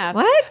 Don't laugh.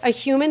 What? A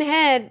human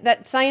head,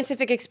 that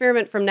scientific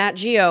experiment from Nat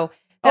Geo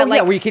That,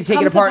 yeah, where you can take it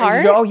comes apart. And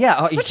you go, oh yeah,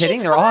 are you But kidding?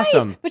 she's They're 5.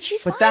 awesome. But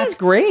she's But 5. that's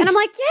great. And I'm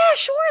like, yeah,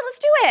 sure, let's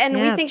do it. And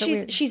Yeah, we think it's so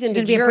weird. she's She's into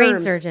gonna be a germs,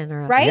 brain surgeon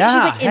or a- right? Yeah,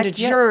 she's like heck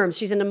into yeah. germs.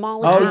 She's into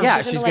molecules. Oh yeah,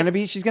 into, she's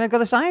like, gonna go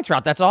the science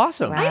route. That's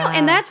awesome. Wow. I know,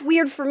 and that's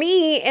weird for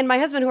me and my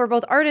husband, who are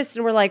both artists,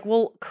 and we're like,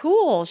 well,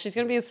 cool. She's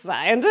gonna be a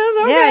scientist.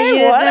 Okay, Yeah, you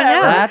just don't whatever.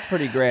 know. That's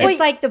pretty great. It's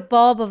like the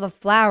bulb of a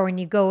flower when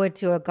you go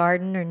into a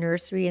garden or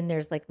nursery and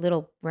there's like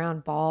little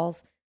round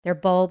balls. They're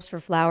bulbs for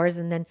flowers,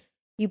 and then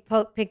you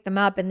pick them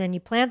up and then you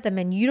plant them,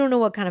 and you don't know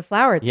what kind of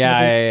flower it's going to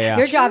be. Yeah.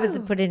 Your job is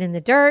to put it in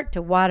the dirt,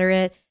 to water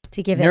it,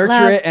 to give it Nurture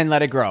love, it and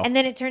let it grow. and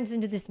then it turns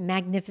into this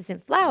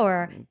magnificent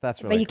flower.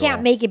 That's really But you cool.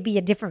 can't make it be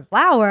a different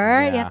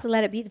flower. You Yeah. have to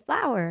let it be the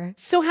flower.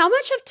 So, how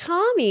much of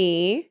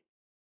Tommy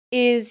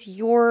is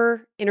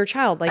your inner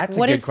child? Like, That's a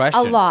what good is question.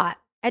 A lot.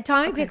 At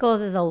Tommy Okay.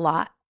 Pickles is a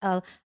lot.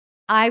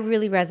 I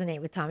really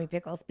resonate with Tommy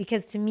Pickles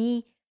because to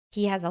me,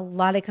 he has a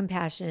lot of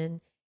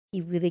compassion.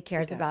 He really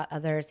cares Okay. about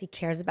others. He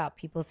cares about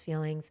people's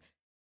feelings.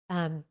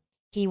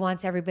 He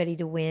wants everybody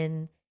to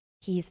win.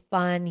 He's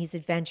fun. He's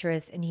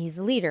adventurous, and he's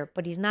a leader.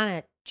 But he's not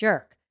a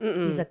jerk.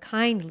 He's a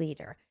kind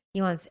leader.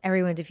 He wants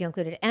everyone to feel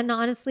included. And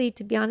honestly,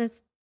 to be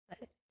honest,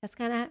 that's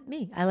kind of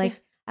me.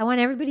 I want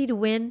everybody to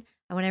win.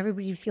 I want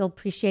everybody to feel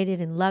appreciated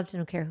and loved. I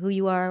don't care who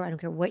you are. I don't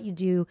care what you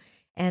do.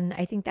 And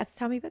I think that's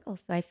Tommy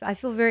Pickles. So I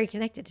feel very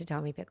connected to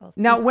Tommy Pickles.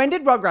 Now, when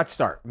did Rugrats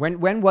start?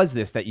 When was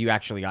this that you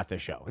actually got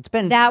this show? It's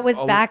been That was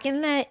back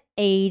in the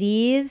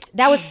 80s.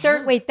 That was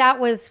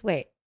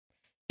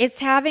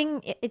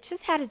it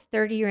just had its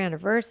 30-year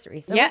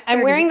anniversary. So Yeah,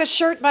 I'm wearing the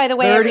shirt, by the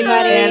way, 30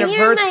 everybody.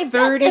 anniversary.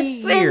 30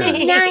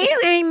 years. Now you're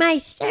wearing my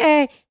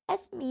shirt.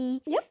 That's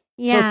me. Yep.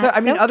 Yeah. So, I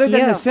mean, so other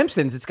than The cute.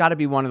 Simpsons, it's got to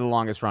be one of the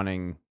longest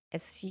running.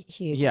 It's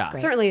huge. Yeah. It's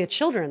great. Certainly a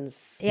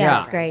children's. Yeah, Yeah.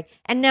 it's great.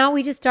 And now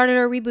we just started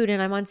our reboot,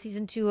 and I'm on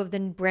season 2 of the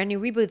brand new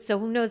reboot. So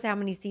who knows how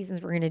many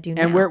seasons we're going to do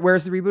now. And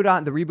where's the reboot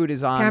on? The reboot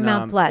is on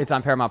Paramount Plus. It's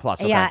on Paramount Plus.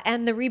 Okay. Yeah,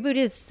 and the reboot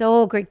is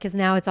so great because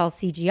now it's all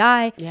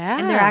CGI. Yeah.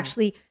 And they're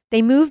actually,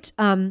 they moved,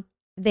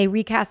 they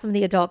recast some of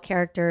the adult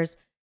characters.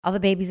 All the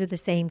babies are the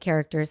same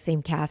characters,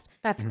 same cast.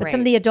 That's But great.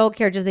 some of the adult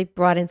characters, they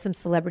brought in some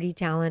celebrity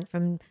talent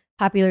from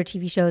popular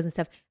TV shows and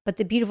stuff. But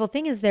the beautiful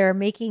thing is they're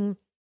making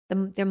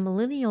their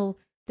millennial,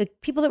 the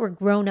people that were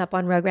grown up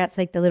on Rugrats,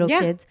 like the little Yeah.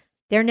 kids,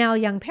 they're now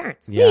young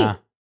parents. Yeah.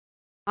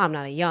 I'm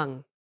not a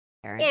young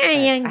parent. You're a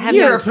but young- I have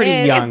You're young a pretty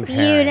kids. young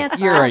parent. Beautiful.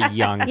 You're a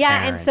young Yeah,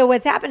 parent. and so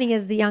what's happening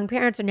is the young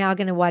parents are now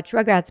going to watch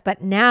Rugrats,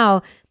 but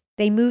now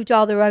they moved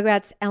all the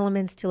Rugrats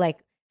elements to like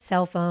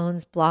cell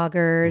phones,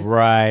 bloggers,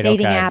 right,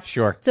 dating okay, apps.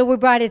 Sure. So we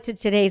brought it to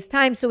today's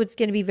time, so it's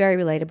going to be very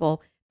relatable.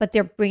 But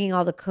they're bringing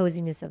all the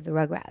coziness of the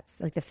Rugrats,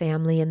 like the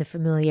family and the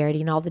familiarity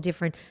and all the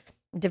different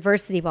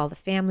diversity of all the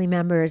family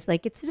members.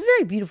 Like it's a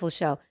very beautiful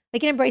show.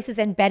 Like it embraces,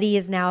 and Betty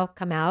has now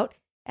come out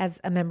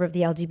as a member of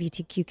the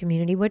LGBTQ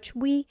community, which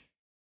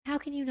how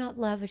can you not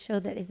love a show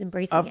that is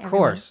embracing Of everyone?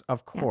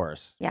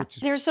 course. Yeah. Which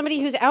is- There's somebody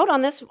who's out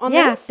on this on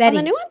Yeah, this on the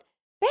Betty. new one.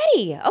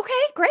 Betty. Okay,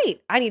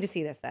 great. I need to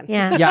see this then.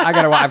 Yeah. yeah, I've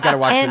got to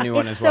watch And the new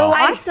one it's as well. so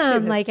I see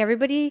awesome. this. Like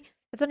everybody,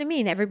 that's what I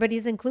mean.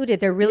 Everybody's included.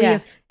 They're really,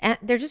 Yeah.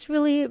 they're just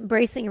really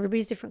embracing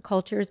everybody's different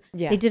cultures.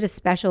 Yeah. They did a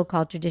special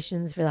called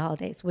Traditions for the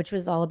Holidays, which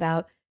was all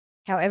about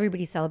how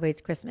everybody celebrates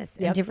Christmas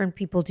and Yep. different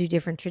people do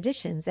different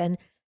traditions. And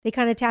they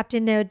kind of tapped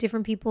into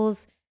different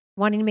people's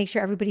wanting to make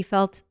sure everybody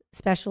felt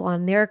special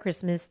on their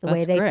Christmas the way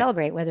That's they great.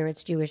 celebrate, whether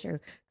it's Jewish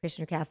or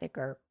Christian or Catholic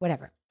or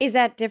whatever. Is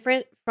that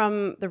different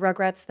from the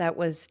Rugrats that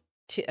was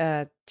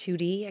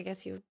 2D, I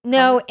guess you No,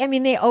 call it? I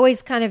mean, they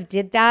always kind of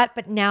did that,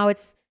 but now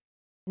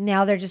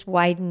they're just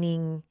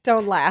widening.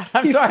 Don't laugh.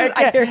 I'm sorry.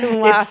 I I hear can't- him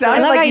It laugh. sounded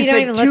I love like how you you don't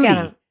said even look at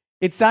Tootie. him.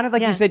 It sounded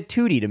like Yeah. you said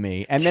Tootie to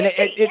me, and then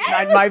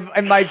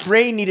my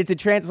brain needed to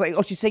translate.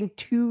 Oh, she's saying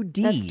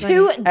 2D, That's funny.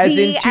 2D as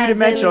in two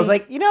dimensional. I was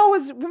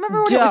in- like,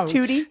 remember when it was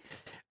Don't. Tootie?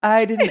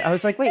 I didn't. I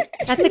was like, wait,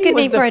 That's a Tootie good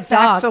was name the for a Facts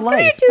dog. of Come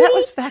here, life. That Tootie.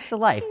 was Facts of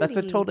Life. That's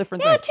a total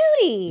different Yeah, thing.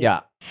 Tootie. Yeah.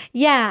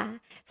 Yeah.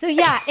 So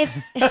yeah,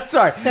 it's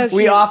Sorry, so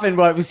we cute. often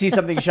we see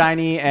something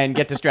shiny and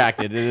get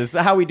distracted. It is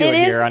how we do it,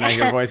 It here is. on I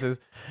Hear Voices.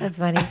 That's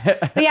funny.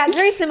 But yeah, it's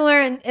very similar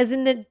as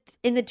in the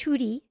 2D. In the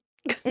 2D.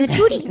 In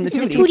the in the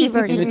 2D. 2D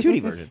version. In the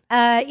 2D version.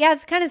 Yeah,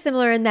 it's kind of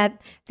similar in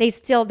that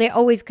they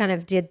always kind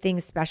of did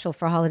things special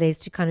for holidays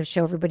to kind of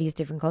show everybody's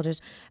different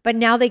cultures. But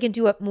now they can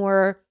do it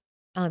more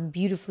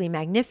beautifully,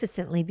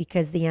 magnificently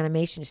because the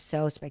animation is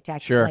so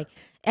spectacular. Sure. Like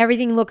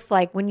everything looks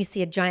like when you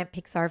see a giant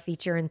Pixar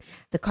feature and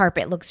the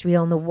carpet looks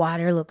real and the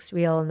water looks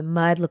real and the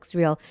mud looks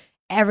real.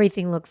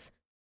 Everything looks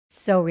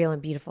so real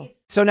and beautiful.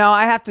 So now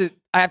I have to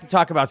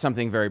talk about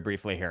something very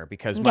briefly here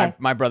because Okay.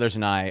 my brothers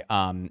and I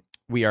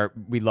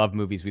we love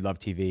movies, we love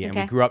TV, and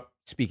we Okay. grew up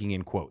speaking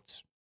in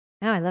quotes.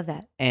 Oh, I love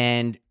that.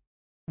 And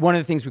one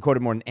of the things we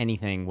quoted more than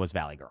anything was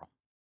Valley Girl.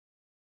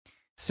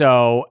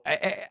 So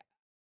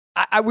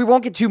we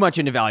won't get too much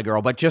into Valley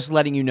Girl, but just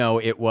letting you know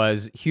it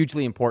was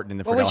hugely important in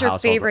the What Friedel was your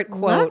household. favorite Love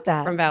quote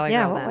that. from Valley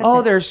Yeah, Girl? what then? was Oh,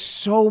 it? there's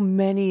so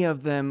many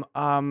of them.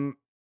 One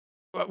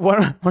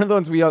of the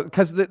ones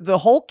because the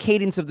whole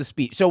cadence of the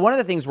speech. So one of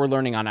the things we're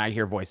learning on I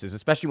Hear Voices,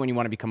 especially when you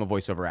want to become a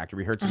voiceover actor,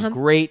 we heard some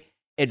great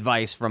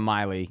advice from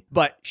Miley,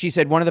 but she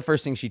said one of the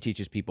first things she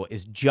teaches people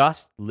is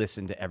just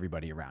listen to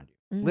everybody around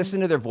you. Mm-hmm. Listen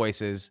to their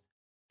voices,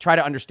 try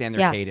to understand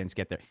their cadence,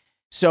 get there.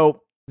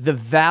 So the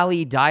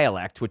Valley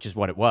dialect, which is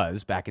what it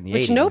was back in the 80s.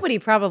 Which nobody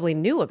probably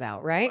knew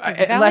about, right? Because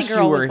Valley Unless you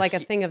Girl were was like a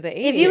thing of the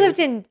 80s. If you lived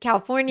in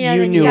California,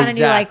 You then knew you kind of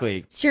exactly. knew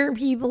like certain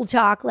people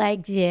talk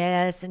like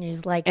this, and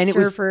there's like and it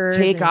surfers. was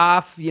take and,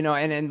 off, you know,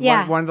 and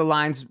Yeah. one of the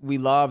lines we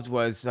loved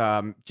was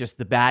just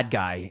the bad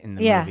guy in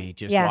the movie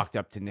just walked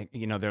up to Nick,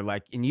 you know, they're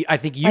like, and I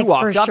think you Like,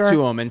 walked for up sure.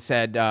 to him and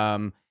said,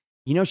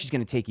 you know, she's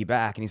going to take you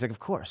back. And he's like, of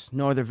course,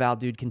 no other Val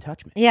dude can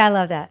touch me. Yeah, I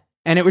love that.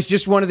 And it was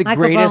just one of the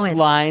Michael greatest Bowen.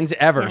 lines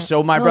ever. Yeah.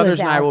 So my No brothers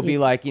other and I Val will be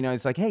dude. like, you know,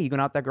 it's like, hey, you going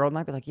out with that girl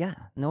tonight? Be like, yeah,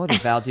 no other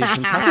Val dude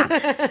can touch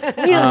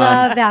me. We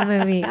love that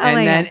movie. Oh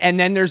my God. And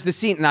then there's the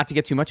scene, not to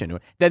get too much into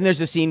it. Then there's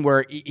the scene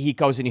where he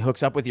goes and he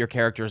hooks up with your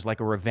character as like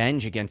a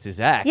revenge against his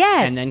ex.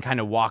 Yes. And then kind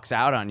of walks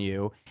out on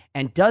you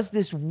and does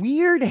this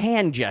weird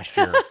hand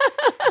gesture.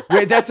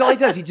 Where that's all he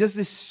does. He does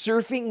this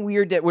surfing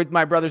weird with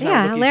my brothers and I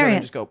Yeah, look at each other and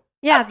hilarious. just go.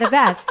 Yeah, the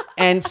best.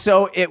 And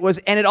so it was,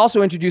 and it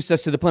also introduced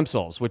us to the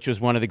Plimsouls, which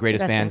was one of the greatest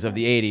Best bands bands of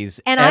the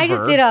 80s. And ever. I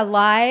just did a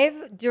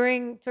live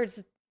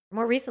towards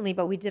more recently,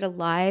 but we did a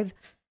live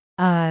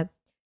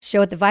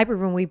show at the Viper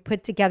Room. We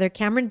put together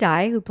Cameron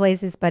Dye, who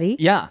plays his buddy.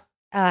 Yeah.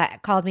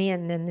 Called me,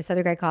 and then this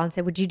other guy called and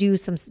said, "Would you do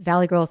some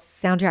Valley Girl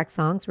soundtrack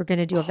songs? We're going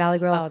to do a Valley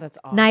Girl that's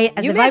awesome. night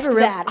at You the Viper missed Room."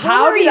 that.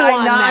 How Where were did you I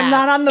on not? that? I'm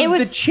not on It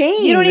was- the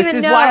chain. you don't this even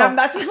is know. Why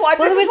this is why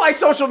Well, this it is why was-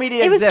 social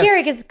media It was exists.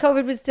 scary because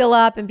COVID was still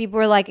up, and people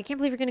were like, "I can't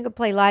believe you're going to go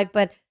play live."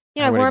 But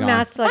you know, I I would've wore a gone.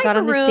 mask till I got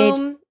on the Viper stage.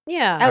 Room,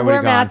 Yeah. I I wore a would've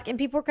gone. mask, and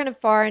people were kind of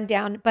far and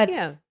down. But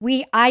Yeah.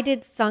 I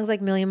did songs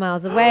like "Million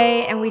Miles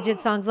Away," and we did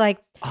songs like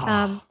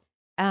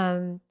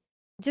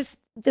just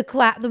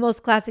the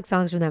most classic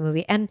songs from that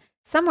movie. And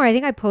somewhere I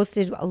think I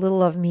posted a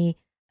little of me.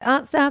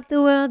 I'll stop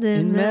the world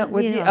and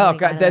Oh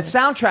God, the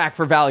soundtrack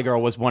for Valley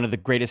Girl was one of the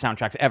greatest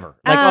soundtracks ever,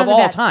 like of the all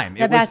best. time.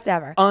 The It was best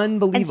ever.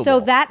 unbelievable. And so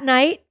that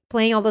night,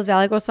 playing all those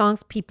Valley Girl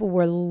songs, people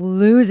were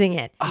losing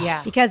it.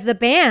 Yeah. Because the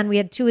band, we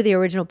had two of the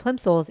original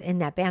Plimsouls in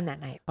that band that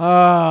night.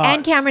 Oh,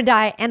 And Cameron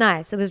Dye and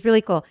I. So it was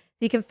really cool.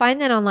 So you can find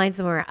that online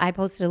somewhere. I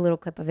posted a little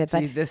clip of it. But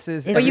See, this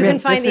is. But you can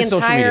find this the is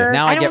social media. entire-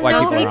 Now I, I get don't why know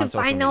people if are you on can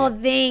social find the media.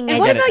 whole thing. And I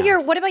what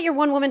just- about your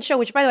one woman show?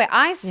 Which, by the way,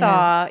 I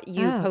saw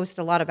you Yeah. post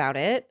a lot about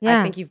it. I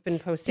Yeah. think you've been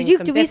posting. Did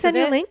some we bits send of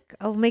you a it. link?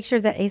 I'll make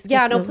sure that Ace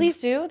Yeah, gets no, the- please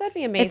do. That'd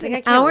be It's amazing. an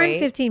I can't hour wait. and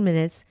 15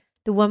 minutes.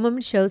 The one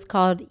woman show is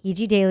called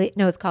E.G. Daily.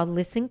 No, it's called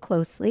Listen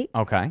Closely.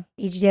 Okay.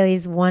 E.G. Daily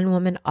is one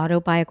woman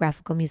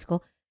autobiographical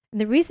musical.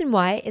 And the reason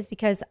why is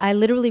because I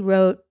literally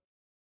wrote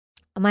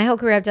my whole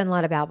career. I've done a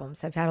lot of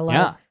albums. I've had a lot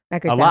of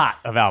records. A out. lot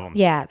of albums.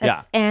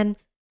 Yeah. And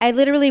I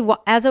literally,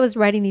 as I was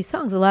writing these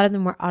songs, a lot of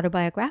them were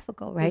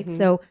autobiographical, right? Mhm.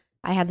 So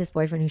I had this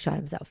boyfriend who shot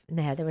himself in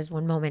the head. There was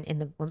one moment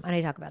and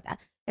I talk about that.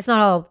 It's not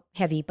all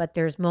heavy, but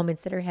there's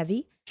moments that are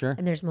heavy Sure.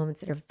 and there's moments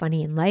that are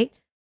funny and light.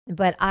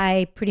 But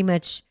I pretty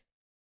much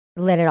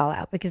let it all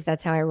out because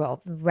that's how I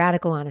roll.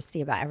 Radical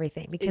honesty about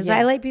everything. Because Yeah.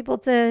 I like people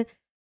to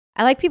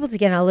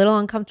get a little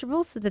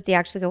uncomfortable so that they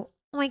actually go,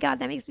 "Oh my God,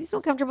 that makes me so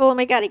uncomfortable. Oh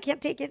my God, I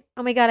can't take it.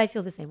 Oh my God, I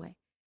feel the same way."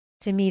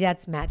 To me,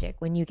 that's magic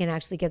when you can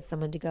actually get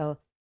someone to go,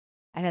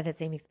 "I've had that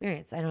same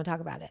experience. I don't talk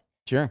about it."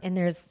 Sure. And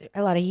there's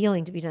a lot of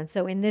healing to be done.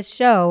 So in this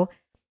show,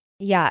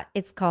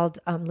 it's called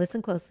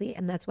Listen Closely.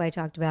 And that's why I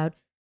talked about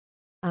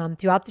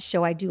throughout the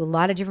show, I do a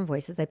lot of different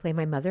voices. I play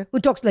my mother who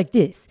talks like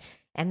this.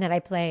 And then I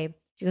play,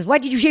 she goes, "Why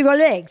did you shave your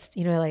legs?"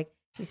 You know, like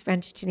she's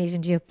French,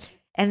 Tunisian Jew.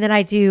 And then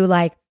I do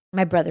like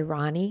my brother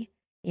Ronnie,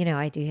 you know,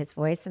 I do his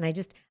voice. And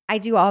I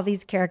do all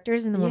these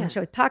characters in the woman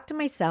show. Talk to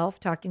myself,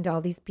 talking to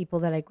all these people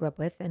that I grew up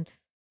with. And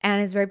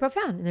it's very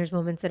profound. And there's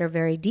moments that are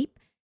very deep.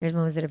 There's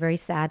moments that are very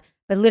sad.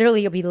 But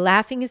literally you'll be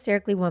laughing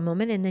hysterically one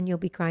moment and then you'll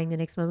be crying the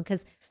next moment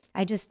because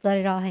I just let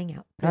it all hang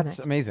out. pretty That's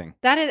much. amazing.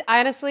 That is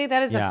honestly,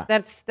 Yeah.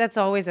 that's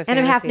always a And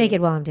fantasy. I'm half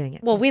naked while I'm doing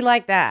it. Well, so. we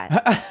like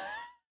that.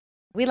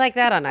 We like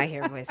that on I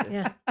Hear Voices.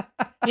 Yeah.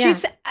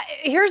 She's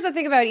here's the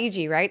thing about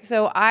EG, right?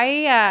 So I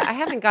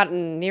haven't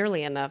gotten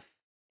nearly enough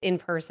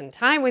in-person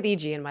time with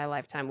EG in my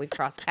lifetime. We've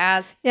crossed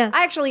paths. Yeah.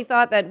 I actually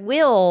thought that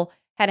Will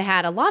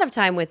had a lot of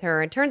time with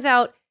her. It turns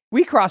out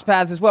We cross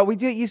paths as well. We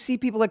do. You see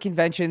people at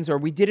conventions, or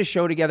we did a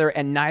show together,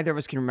 and neither of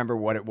us can remember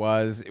what it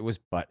was. It was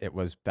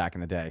back in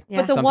the day. Yeah.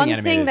 But the Something one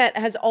animated. thing that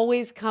has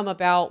always come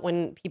about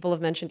when people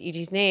have mentioned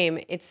EG's name,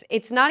 it's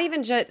not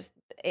even just,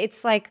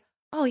 it's like,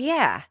 oh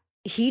yeah,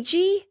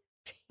 EG?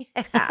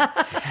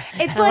 Yeah.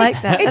 It's I like,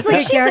 like that. it's That's a like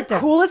good she's character. the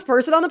coolest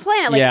person on the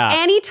planet. Like Yeah.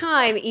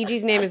 anytime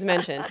EG's name is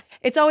mentioned,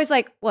 it's always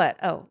like, what?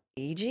 Oh,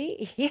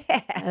 EG? Yeah.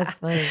 That's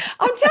funny.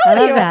 I'm I telling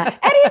love you, that.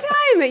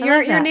 anytime your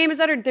love that. name is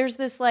uttered, there's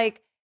this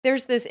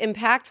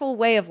impactful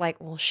way of like,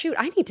 well, shoot,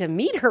 I need to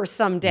meet her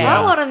someday. Yeah.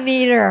 I want to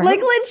meet her. Like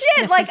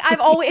legit, like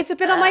it's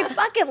been on my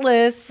bucket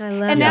list, I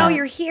love and now that.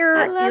 you're here.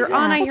 I love You're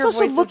on. that. I Well, hear It's also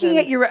voices. looking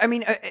at and- your. I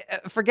mean,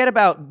 forget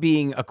about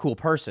being a cool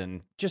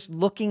person. Just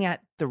looking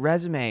at the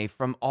resume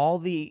from all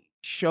the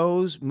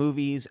shows,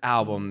 movies,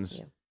 albums.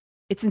 you.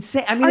 It's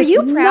insane. I mean, Are it's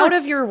you proud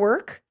nuts. of your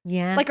work?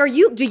 yeah. Like, do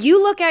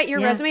you look at your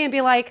Yeah. resume and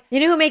be like, You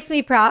know who makes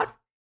me proud?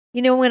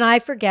 You know, when I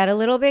forget a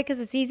little bit, because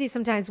it's easy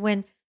sometimes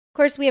when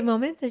course, we have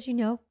moments, as you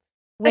know,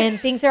 when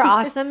things are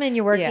awesome and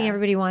you're working, Yeah.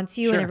 everybody wants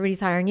you Sure. and everybody's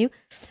hiring you.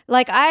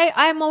 Like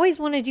I'm always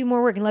want to do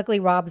more work. And luckily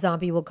Rob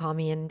Zombie will call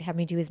me and have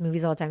me do his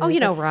movies all the time. Oh, And you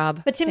it's know, like-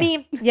 Rob. But to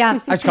me, yeah. I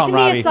just But call to him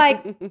me, Robbie. it's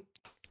like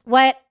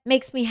what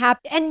makes me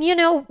happy. And you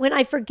know, when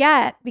I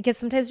forget, because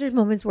sometimes there's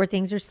moments where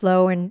things are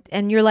slow and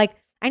you're like,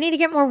 I need to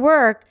get more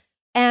work.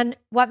 And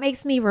what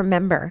makes me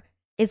remember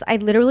is I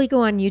literally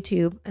go on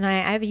YouTube, and I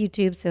have a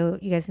YouTube, so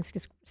you guys can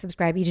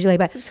subscribe usually.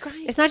 But Subscribe.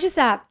 it's not just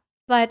that,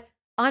 but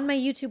on my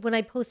YouTube, when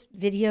I post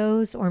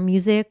videos or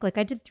music, like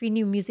I did 3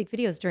 new music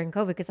videos during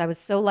COVID because I was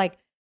so like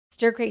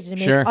stir crazy to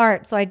make Sure.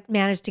 art. So I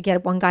managed to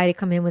get one guy to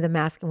come in with a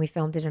mask and we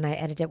filmed it and I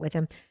edited it with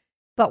him.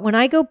 But when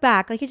I go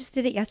back, like I just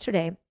did it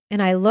yesterday,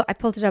 and I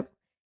pulled it up,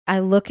 I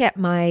look at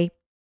my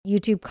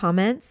YouTube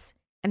comments,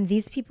 and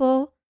these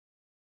people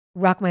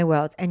rock my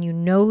world. And you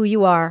know who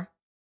you are,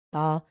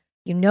 doll.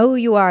 You know who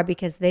you are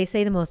because they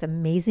say the most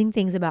amazing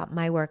things about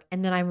my work.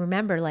 And then I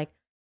remember, like,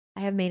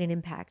 I have made an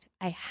impact.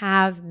 I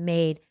have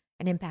made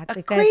an impact.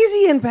 A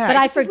crazy impact. But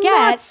I This is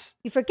forget. nuts.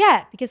 You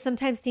forget because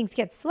sometimes things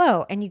get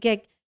slow, and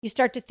you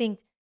start to think,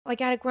 oh, I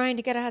gotta grind,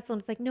 I gotta hustle.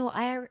 And it's like, no,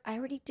 I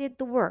already did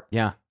the work.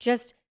 Yeah.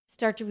 Just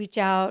start to reach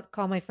out,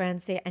 call my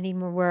friends, say, I need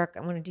more work. I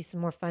want to do some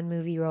more fun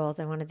movie roles.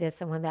 I wanted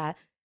this, I want that.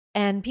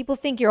 And people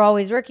think you're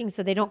always working,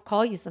 so they don't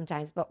call you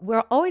sometimes. But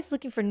we're always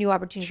looking for new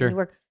opportunities Sure. to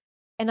work.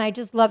 And I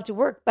just love to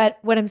work. But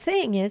what I'm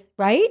saying is,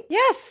 right?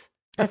 Yes.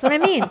 That's what I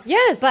mean.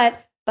 Yes.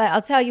 But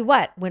I'll tell you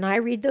what, when I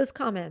read those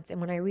comments, and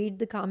when I read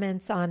the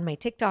comments on my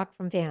TikTok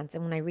from fans,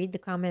 and when I read the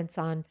comments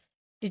on,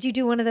 did you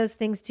do one of those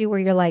things too where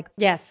you're like,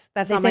 Yes,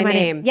 that's they not say my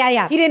name. Yeah,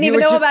 yeah. He didn't You even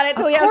were know just- about it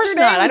until Of course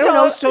yesterday. not. I don't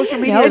until- know. Social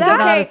media know is that?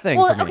 not a thing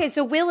Well, for me. okay,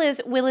 so Will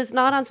is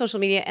not on social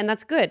media, and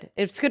that's good.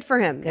 It's good for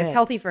him. It's Good.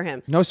 healthy for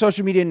him. No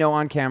social media, no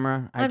on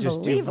camera. I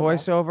just do Unbelievable.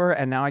 voiceover,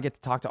 and now I get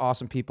to talk to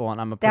awesome people, and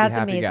I'm a pretty That's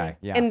happy amazing. guy.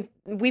 Yeah. And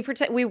we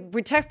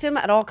protect him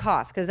at all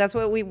costs because that's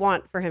what we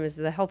want for him is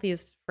the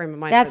healthiest frame of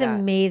mind. That's for that.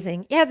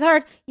 amazing. Yeah, it's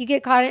hard. You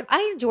get caught in.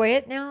 I enjoy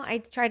it now. I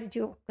try to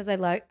do it because I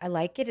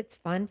like it. It's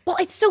fun. Well,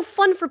 it's so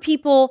fun for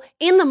people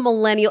in the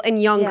millennial and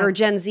younger Yeah.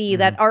 Gen Z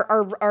that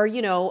are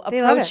you know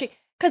They love it. approaching.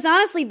 Because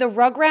honestly, the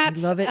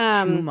Rugrats I love it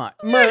too much.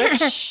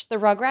 merch, the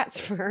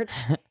Rugrats merch,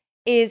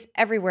 is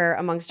everywhere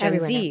amongst Gen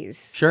Everywhere now.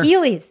 Zs. Sure.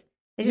 Heelys.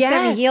 They just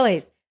sent me Yes.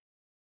 Heelys.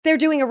 They're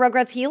doing a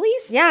Rugrats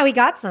Heelys. Yeah, we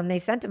got some. They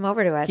sent them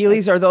over to us.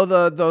 Heelys are those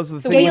are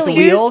the The thing with the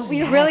shoes. wheels? We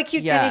have really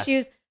cute Yes.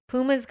 tennis shoes.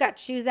 Puma's got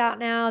shoes out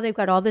now. They've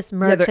got all this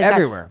merch. Yeah, they're They've got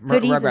everywhere.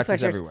 hoodies and Rugrats is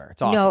sweatshirts. everywhere.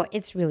 It's awesome. No,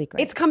 it's really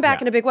great. It's come back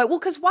Yeah. in a big way. Well,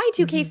 because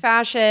Y2K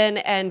fashion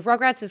and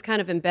Rugrats is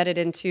kind of embedded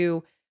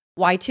into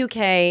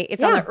Y2K.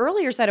 It's on Yeah. the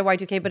earlier side of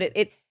Y2K, but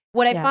it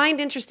what I Yeah. find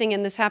interesting,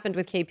 and this happened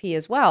with KP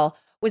as well,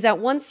 was that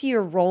once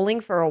you're rolling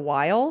for a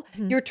while,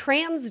 you're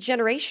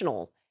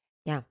transgenerational.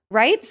 Yeah.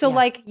 Right? So Yeah.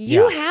 like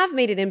you Yeah. have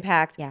made an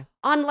impact Yeah.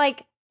 on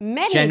like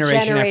many generation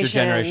after generations.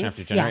 generation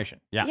after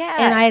generation. Yeah. Yeah.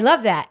 and I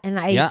love that. And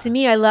Yeah. to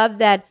me, I love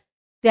that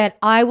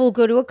I will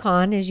go to a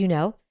con, as you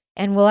know,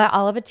 and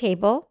I'll have a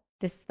table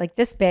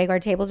this big. Our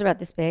tables are about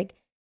this big,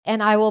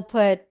 and I will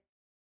put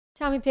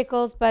Tommy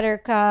Pickles,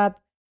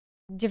 Buttercup,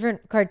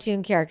 different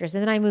cartoon characters,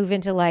 and then I move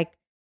into like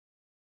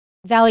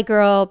Valley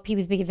Girl,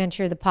 Pee-wee's Big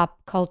Adventure, the pop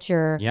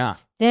culture. Yeah.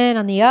 Then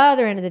on the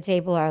other end of the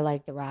table are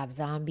like the Rob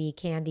Zombie,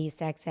 Candy,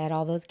 Sex Head,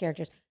 all those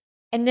characters.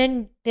 And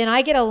then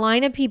I get a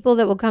line of people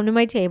that will come to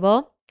my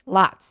table,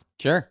 lots.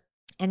 Sure.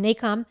 And they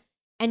come,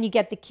 and you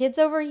get the kids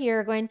over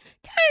here going,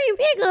 Tommy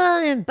Pickle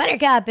and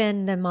Buttercup,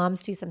 and the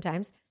moms too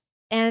sometimes.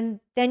 And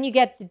then you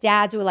get the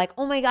dads who are like,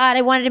 oh my God,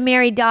 I wanted to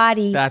marry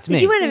Dottie. That's Did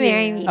me. you want to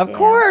marry Yeah. me? Of too?"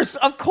 course.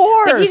 Of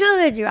course. But you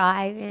know the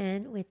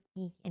drive-in with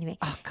me.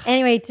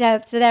 Anyway, so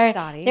there's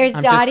Dottie.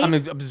 Dottie. I'm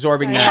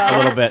absorbing that a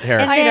little bit here.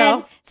 And I then,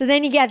 know. So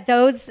then you get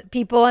those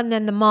people, and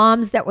then the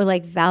moms that were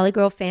like Valley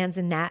Girl fans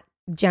in that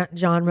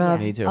genre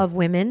Me too. of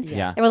women.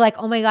 Yeah. They were like,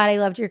 oh my God, I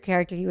loved your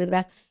character. You were the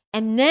best.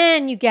 And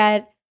then you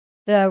get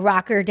the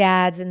rocker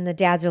dads, and the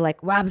dads are like,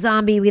 Rob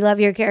Zombie, we love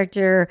your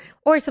character.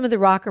 Or some of the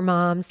rocker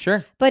moms.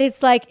 Sure. But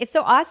it's like, it's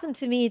so awesome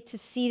to me to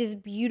see this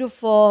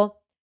beautiful,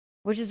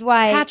 which is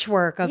why.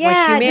 Patchwork of Yeah, like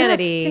just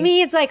humanity. to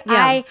me, it's like,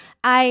 Yeah.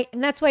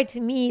 and that's why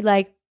to me,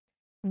 like,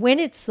 when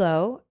it's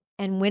slow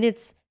and when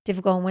it's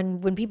difficult,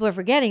 when people are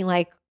forgetting,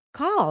 like,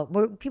 call.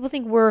 People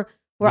think we're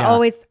Yeah.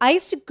 always. I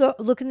used to go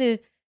look in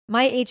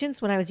my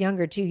agents when I was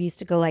younger too. Used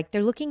to go like,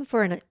 they're looking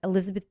for an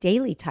Elizabeth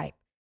Daily type,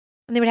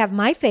 and they would have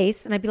my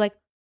face, and I'd be like,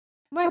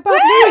 How about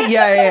me?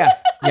 Yeah.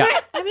 I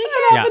mean,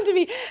 that happened to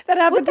me. That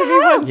happened to me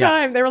one Yeah.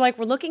 time. They were like,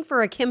 "We're looking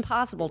for a Kim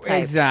Possible type."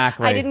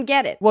 Exactly. I didn't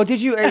get it. Well,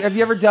 have you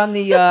ever done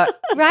the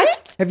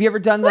right? have you ever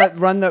done the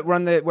run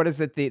the what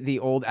is it, the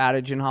old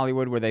adage in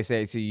Hollywood where they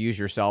say, so you use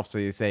yourself, so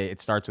you say it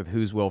starts with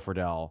who's Will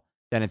Friedle,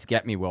 then it's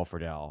get me Will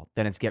Friedle,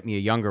 then it's get me a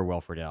younger Will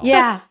Friedle.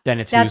 Yeah, Then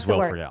it's that's who's the Will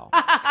word. Friedle.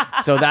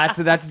 So that's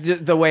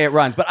just the way it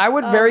runs. But I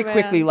would very man.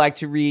 quickly like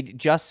to read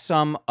just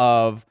some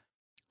of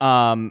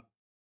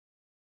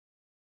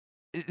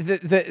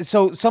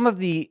so some of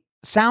the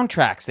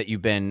soundtracks that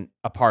you've been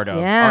a part of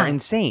Yeah. are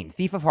insane.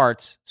 Thief of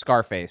Hearts,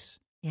 Scarface,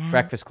 Yeah,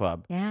 Breakfast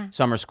Club, yeah.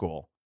 Summer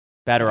School.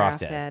 Better Off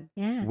Dead.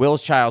 Yeah.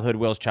 Will's childhood. I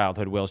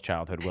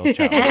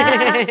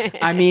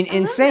mean,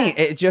 insane.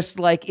 It just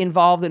like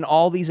involved in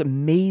all these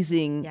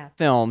amazing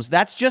films.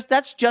 That's just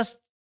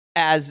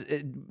as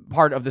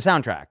part of the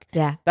soundtrack.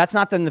 Yeah. That's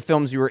not then the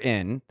films you were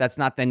in. That's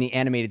not then the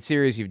animated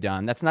series you've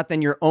done. That's not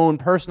then your own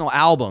personal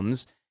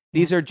albums.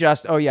 These are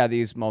just,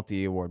 these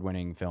multi-award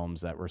winning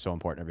films that were so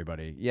important to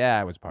everybody. Yeah,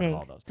 I was part of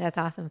all those. That's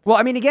awesome. Well,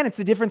 I mean, again, it's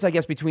the difference, I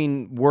guess,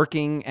 between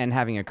working and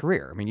having a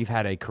career. I mean, you've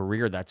had a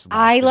career that's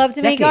I love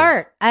to decades. make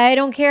art. I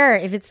don't care.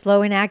 If it's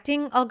slow in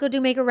acting, I'll go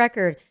make a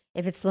record.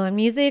 If it's slow in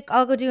music,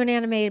 I'll go do an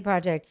animated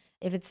project.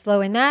 If it's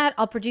slow in that,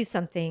 I'll produce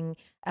something.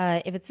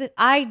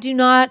 I do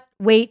not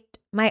wait.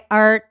 My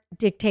art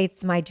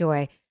dictates my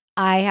joy.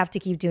 I have to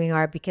keep doing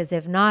art because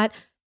if not,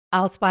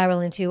 I'll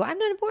spiral into, I'm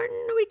not important,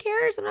 nobody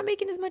cares, I'm not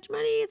making as much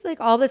money. It's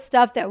like all this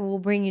stuff that will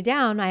bring you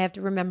down. I have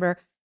to remember,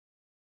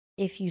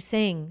 if you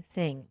sing.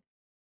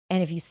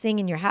 And if you sing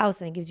in your house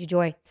and it gives you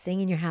joy,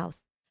 sing in your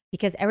house.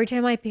 Because every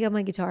time I pick up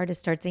my guitar to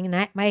start singing,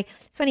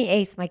 it's funny,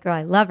 Ace, my girl,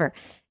 I love her.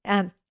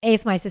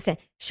 Ace, my assistant,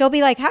 she'll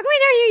be like, how come I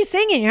never hear you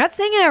singing? You're not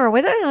singing ever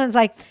with it. And it's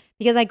like,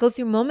 because I go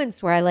through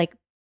moments where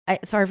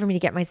it's hard for me to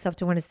get myself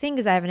to want to sing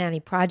because I haven't had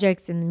any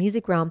projects in the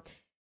music realm.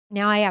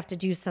 Now I have to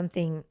do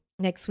something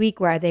next week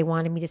where they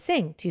wanted me to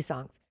sing 2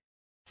 songs.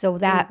 So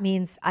that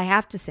means I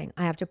have to sing.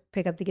 I have to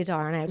pick up the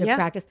guitar and I have to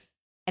practice.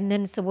 And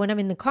then, so when I'm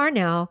in the car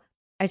now,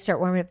 I start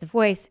warming up the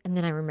voice and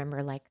then I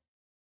remember like,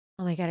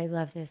 oh my God, I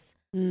love this.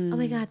 Oh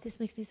my God,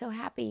 this makes me so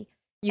happy.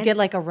 You get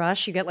like a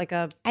rush. You get like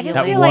a... I just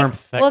that feel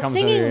warmth like, that comes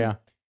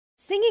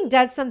singing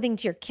does something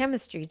to your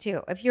chemistry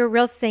too. If you're a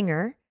real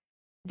singer,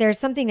 there's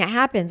something that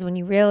happens when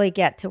you really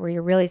get to where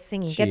you're really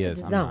singing, get to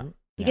the zone.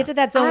 You get to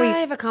that zone. I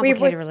have a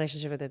complicated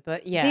relationship with it,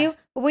 but yeah. Do you?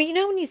 Well, you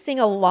know when you sing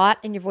a lot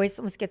and your voice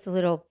almost gets a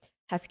little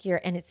huskier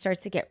and it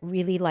starts to get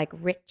really like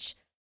rich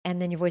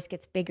and then your voice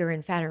gets bigger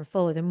and fatter and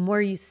fuller the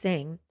more you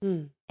sing.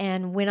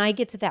 And when I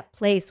get to that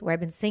place where I've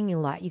been singing a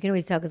lot, you can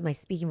always tell because my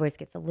speaking voice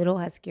gets a little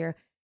huskier.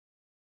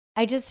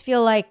 I just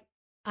feel like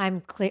I'm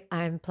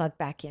plugged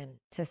back in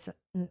to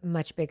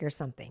much bigger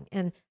something.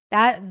 And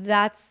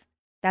that's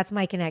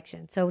my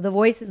connection. So the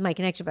voice is my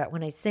connection, but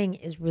when I sing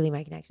is really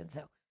my connection.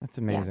 So that's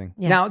amazing.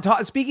 Yeah. Now,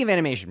 speaking of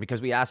animation,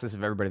 because we ask this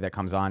of everybody that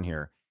comes on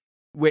here,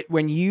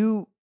 when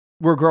you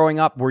were growing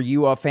up, were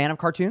you a fan of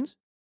cartoons?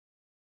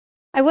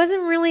 I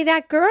wasn't really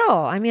that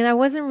girl. I mean, I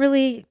wasn't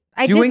really...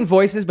 Doing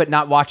voices, but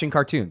not watching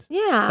cartoons.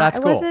 Yeah. That's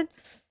cool.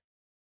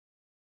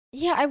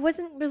 I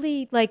wasn't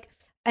really like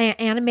an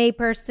anime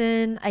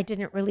person. I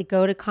didn't really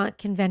go to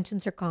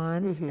conventions or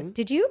cons.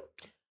 Did you?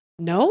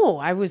 No,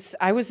 I was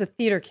a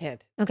theater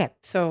kid. Okay.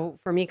 So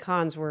for me,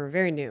 cons were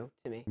very new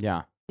to me.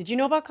 Yeah. Did you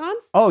know about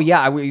cons? Oh,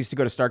 yeah. I used to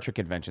go to Star Trek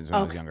conventions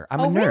when I was younger. I'm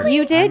a nerd. Really?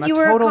 You did? I'm a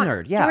total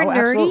nerd. Yeah. You were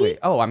nerdy? Absolutely.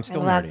 Oh, I'm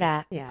still nerdy. I love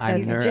that. Yeah. So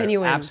he's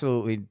genuine.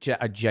 Absolutely.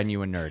 A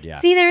genuine nerd. Yeah.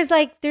 See,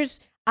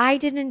 I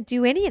didn't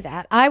do any of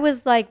that. I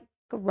was like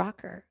a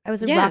rocker. I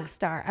was a rock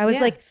star. I was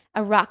like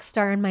a rock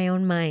star in my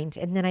own mind.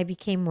 And then I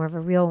became more of a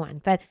real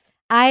one. But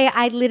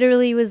I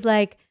literally was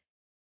like,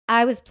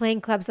 I was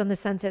playing clubs on the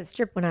Sunset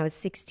Strip when I was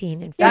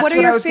 16. In fact, That's what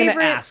what are I was your going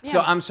to favorite- ask. So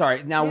I'm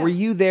sorry. Now, were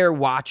you there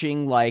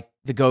watching like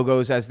the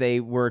Go-Go's as they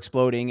were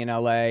exploding in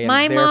LA and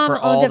my there mom for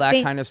owned all a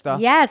that kind of stuff?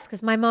 Yes,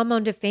 because my mom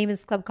owned a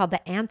famous club called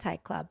the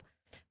Anti-Club,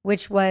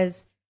 which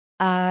was...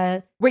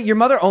 Wait, your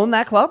mother owned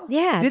that club?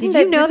 Yeah. Did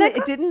you know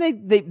that?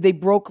 Didn't they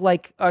broke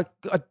like a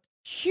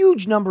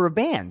huge number of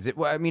bands. It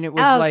was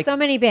like so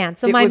many bands.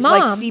 So it my was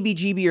mom, like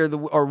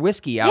CBGB or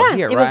whiskey out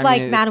here. It right? was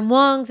like Madame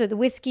Wong's or the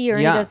Whiskey or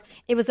any of those.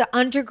 It was an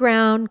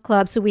underground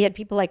club. So we had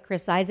people like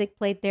Chris Isaac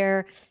played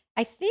there.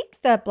 I think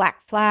the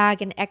Black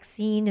Flag and X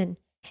Scene and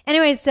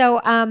anyway.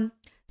 So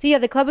yeah,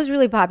 the club was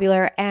really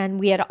popular and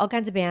we had all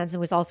kinds of bands. It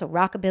was also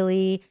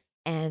rockabilly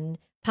and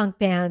punk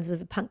bands. It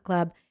was a punk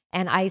club,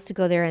 and I used to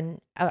go there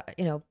and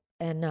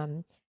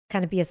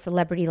kind of be a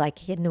celebrity, like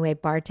hidden away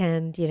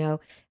bartend,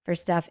 for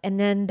stuff. And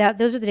then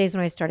those were the days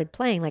when I started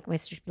playing. Like my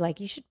sister would be like,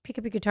 you should pick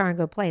up your guitar and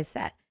go play a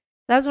set.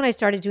 So that was when I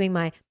started doing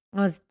I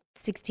was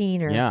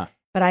 16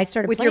 but I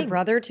started with playing. Your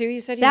brother too,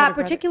 you said? That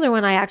particular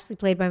one I actually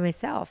played by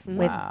myself.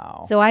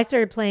 Wow. So I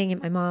started playing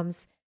at my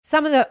mom's.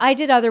 I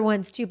did other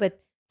ones too, but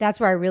that's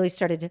where I really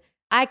started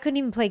I couldn't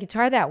even play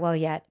guitar that well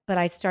yet, but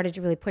I started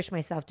to really push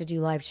myself to do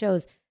live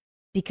shows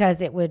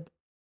because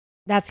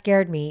that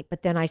scared me,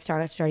 but then I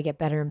started to get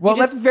better. Well,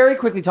 let's very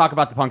quickly talk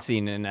about the punk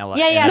scene in LA.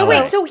 Yeah. No,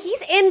 wait. So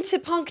he's into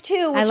punk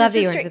too. I love that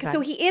you're into punk.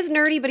 So he is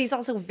nerdy, but he's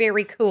also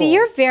very cool. See,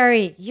 he's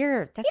a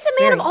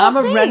man of all I'm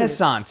a things.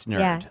 Renaissance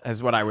nerd,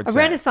 is what I would say. A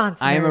Renaissance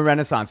nerd. I am a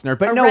Renaissance nerd.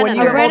 But when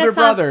you have older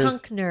brothers,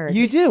 punk nerd.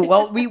 You do.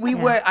 Well,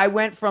 I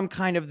went from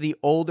kind of the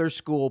older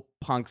school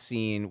punk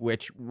scene,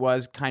 which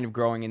was kind of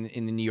growing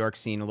in the New York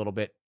scene a little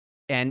bit,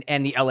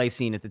 and the LA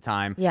scene at the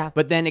time. Yeah.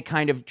 But then it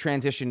kind of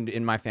transitioned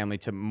in my family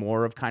to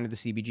more of kind of the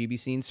CBGB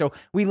scene. So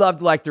we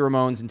loved like the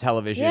Ramones and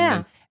television.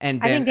 Yeah.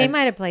 And I think they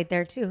might have played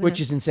there too. Which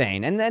is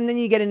insane. And then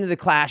you get into the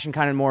Clash and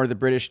kind of more of the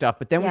British stuff.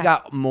 But then we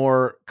got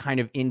more kind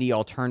of indie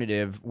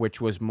alternative, which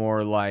was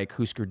more like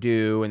Husker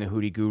Du and the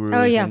Hootie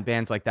Gurus and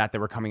bands like that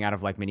were coming out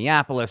of like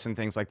Minneapolis and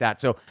things like that.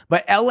 So,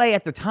 but LA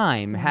at the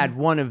time had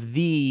one of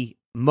the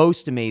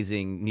most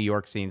amazing New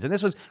York scenes. And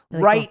this was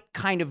really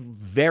kind of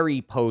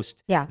very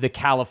post the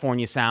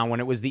California sound when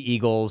it was the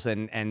Eagles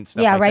and stuff like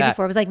that. Yeah, right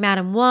before. It was like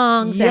Madame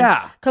Wong's and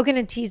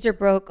Coconut Teaser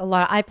broke a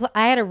lot.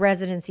 I had a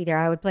residency there.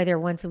 I would play there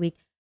once a week,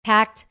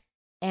 packed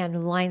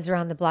and lines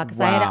around the block.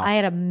 Because I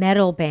had a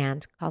metal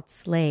band called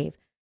Slave.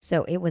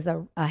 So it was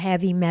a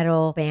heavy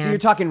metal band. So you're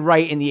talking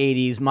right in the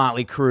 80s,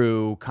 Motley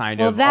Crue, kind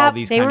of all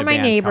these they kind were of my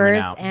bands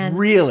neighbors. coming out. And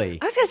really?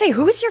 I was going to say,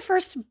 who was your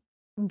first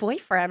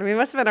boyfriend? I mean, he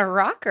must have been a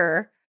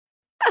rocker.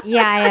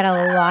 Yeah, I had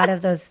a lot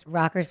of those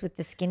rockers with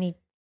the skinny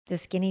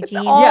jeans.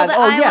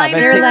 Eyeliner.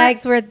 Their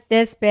legs were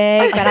this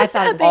big, but I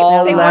thought it was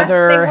all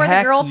leather. They wore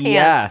the girl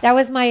pants. That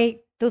was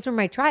those were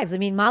my tribes. I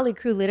mean, Motley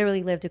Crue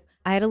literally lived.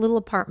 I had a little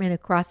apartment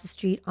across the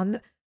street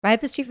right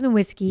up the street from the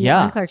Whiskey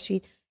on Clark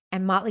Street,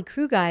 and Motley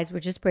Crue guys were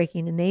just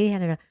breaking, and they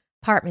had an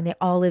apartment. They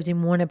all lived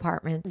in one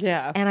apartment.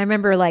 Yeah, and I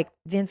remember like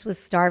Vince was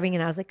starving,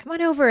 and I was like, "Come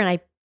on over," and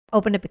I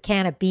opened up a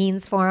can of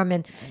beans for him,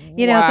 and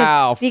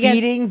because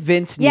feeding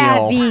Vince Neil.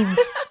 Yeah, beans.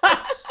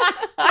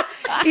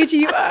 Dude,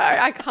 you are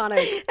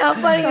iconic. How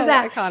funny is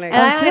that? Iconic. And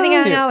I think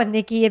I hung out with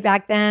Nikki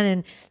back then,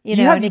 and you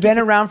have been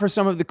around for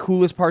some of the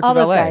coolest parts of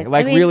LA, guys.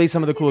 like really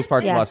some of the coolest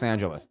parts of Los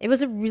Angeles. It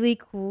was a really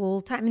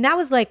cool time, and that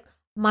was like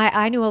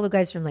I knew all the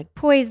guys from like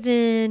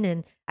Poison,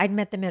 and I'd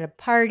met them at a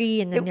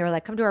party, and then they were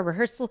like, come to our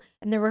rehearsal,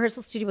 and the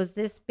rehearsal studio was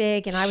this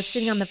big, and I was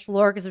sitting on the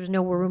floor because there was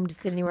no room to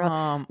sit anywhere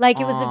else. Like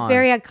it was a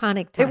very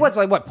iconic time. It was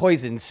like what?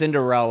 Poison,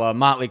 Cinderella,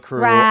 Motley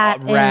Crue,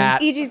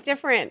 Rat. EG's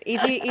different.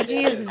 EG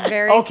is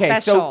very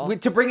special. So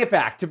to bring it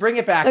back to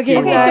okay,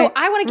 so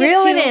I want to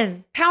get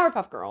to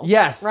Powerpuff Girls.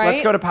 Yes, right?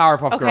 Let's go to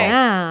Powerpuff Girls.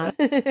 Yeah.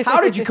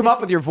 How did you come up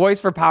with your voice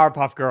for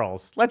Powerpuff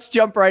Girls? Let's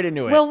jump right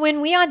into it. Well,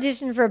 when we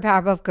auditioned for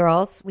Powerpuff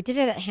Girls, we did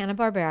it at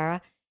Hanna-Barbera.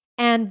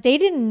 And they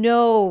didn't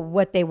know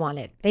what they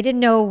wanted. They didn't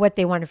know what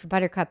they wanted for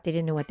Buttercup. They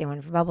didn't know what they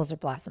wanted for Bubbles or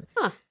Blossom.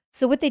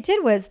 So what they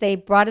did was they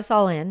brought us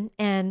all in,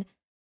 and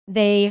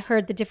they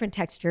heard the different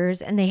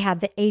textures, and they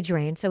had the age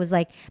range. So it was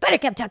like,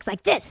 Buttercup talks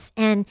like this,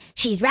 and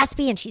she's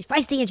raspy, and she's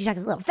feisty, and she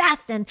talks a little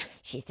fast, and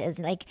she says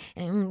like,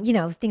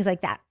 things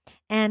like that.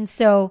 And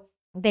so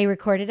they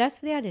recorded us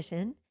for the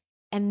audition,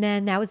 and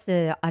then that was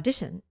the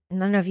audition.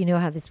 And I don't know if you know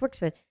how this works,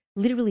 but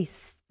literally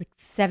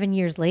 7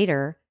 years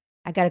later,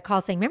 I got a call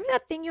saying, remember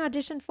that thing you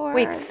auditioned for?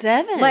 Wait,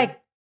 7?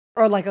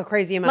 Or like a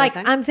crazy amount of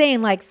time? I'm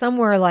saying like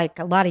somewhere like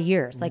a lot of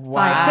years. Like 5.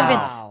 Could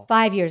have been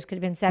 5 years. Could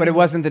have been 7. But it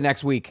wasn't the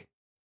next week.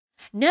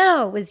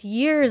 No, it was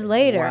years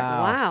later.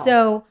 Wow.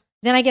 So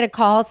then I get a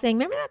call saying,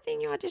 remember that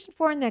thing you auditioned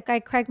for? And that guy,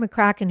 Craig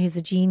McCracken, who's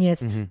a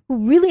genius, who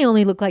really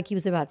only looked like he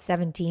was about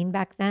 17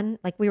 back then.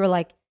 Like we were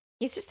like,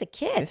 he's just a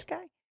kid. This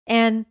guy?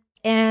 And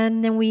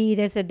then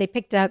they said they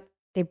picked up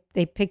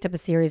a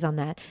series on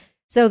that.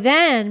 So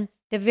then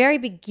the very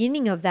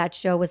beginning of that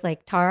show was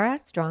like Tara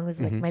Strong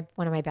was like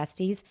one of my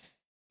besties,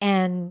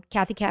 and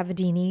Kathy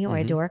Cavadini, who I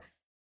adore.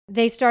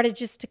 They started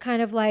just to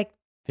kind of like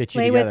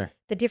play with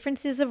the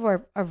differences of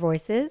our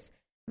voices.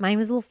 Mine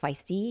was a little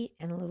feisty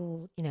and a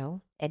little,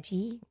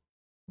 edgy.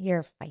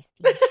 You're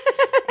feisty.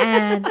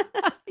 And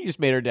you just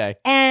made her day.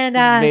 And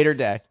made her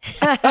day.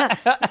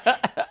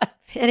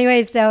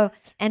 Anyway,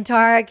 and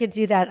Tara could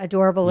do that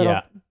adorable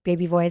little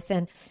baby voice,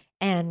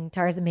 and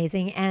Tara's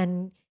amazing.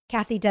 And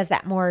Kathy does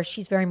that more.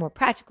 She's very more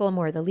practical and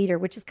more the leader,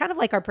 which is kind of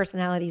like our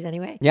personalities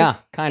anyway. Yeah,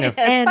 kind of.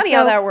 It's funny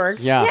how that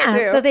works.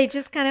 Yeah. So they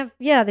just kind of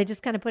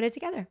put it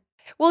together.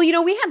 Well,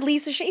 we had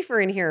Lisa Schaefer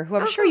in here, who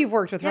I'm sure you've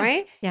worked with,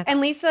 right? Yeah. And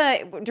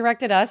Lisa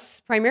directed us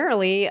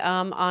primarily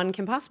on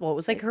Kim Possible. It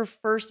was like her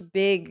first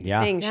big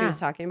thing she was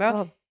talking about.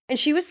 Cool. And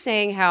she was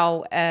saying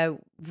how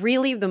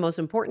really the most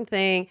important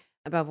thing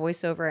about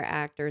voiceover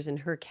actors and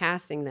her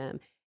casting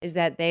them is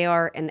that they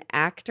are an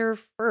actor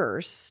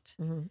first,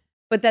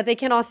 but that they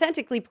can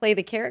authentically play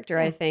the character,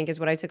 I think, is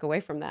what I took away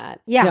from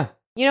that. Yeah.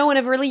 In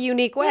a really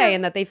unique way,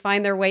 and that they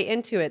find their way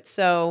into it.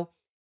 So,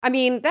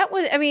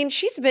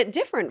 she's a bit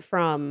different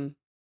from,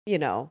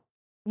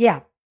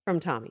 from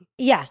Tommy.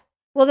 Yeah.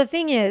 Well, the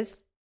thing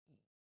is,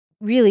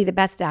 really, the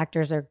best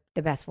actors are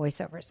the best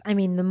voiceovers. I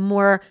mean,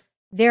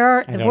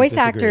 voice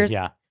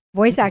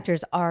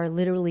actors are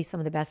literally some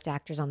of the best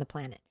actors on the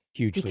planet.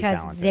 Hugely because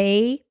talented.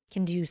 They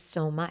can do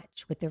so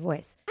much with their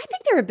voice. I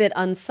think they're a bit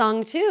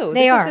unsung too.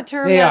 They are. Is a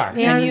term they that are.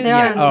 They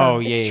are. Oh,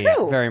 it's yeah,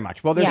 true. Very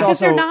much. Well, there's because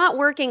also they're not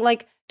working.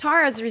 Like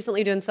Tara's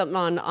recently doing something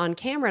on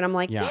camera, and I'm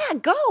like,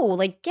 go,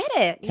 like get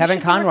it. Kevin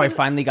Conroy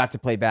finally got to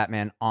play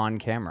Batman on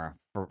camera.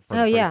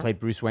 He played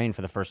Bruce Wayne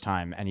for the first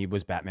time, and he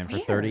was Batman for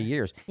 30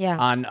 years. Yeah.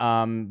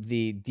 On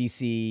the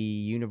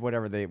DC unit,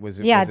 whatever it was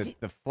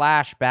the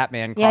Flash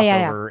Batman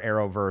crossover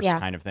Arrowverse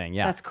kind of thing.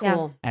 Yeah, that's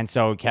cool. And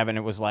so Kevin,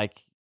 it was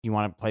like, you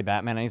want to play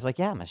Batman? And he's like,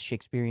 yeah, I'm a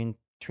Shakespearean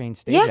trained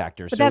stage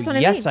actor. But So that's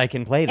what yes, I mean. I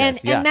can play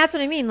this. And that's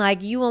what I mean.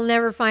 Like, you will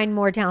never find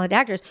more talented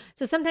actors.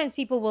 So sometimes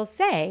people will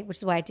say, which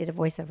is why I did a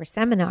voiceover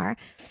seminar,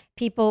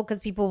 because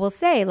people will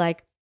say,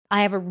 like,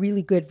 I have a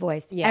really good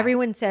voice. Yeah.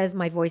 Everyone says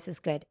my voice is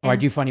good. Or I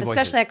do funny voices.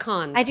 Especially at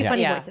cons. I do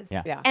funny voices.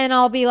 Yeah. And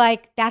I'll be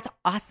like, that's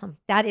awesome.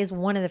 That is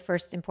one of the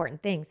first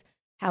important things.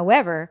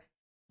 However,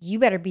 you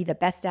better be the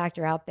best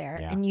actor out there.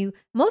 Yeah. And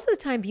most of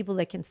the time, people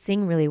that can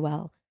sing really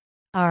well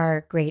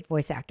are great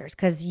voice actors,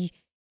 because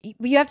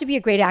you have to be a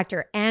great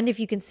actor. And if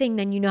you can sing,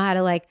 then you know how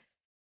to like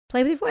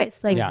play with your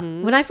voice. Like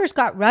when I first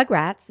got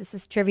Rugrats, this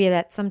is trivia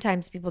that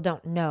sometimes people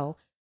don't know.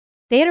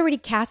 They had already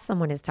cast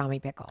someone as Tommy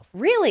Pickles.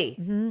 Really?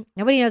 Mm-hmm.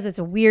 Nobody knows. It's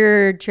a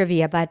weird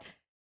trivia, but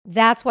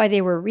that's why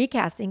they were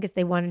recasting, because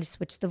they wanted to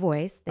switch the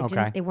voice.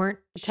 They weren't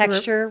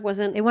Texture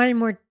wasn't. They wanted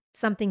more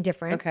something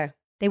different. Okay.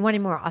 They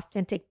wanted more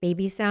authentic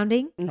baby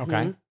sounding.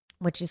 Okay.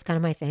 Which is kind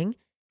of my thing.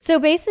 So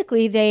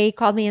basically, they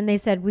called me and they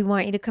said, we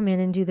want you to come in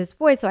and do this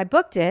voice. So I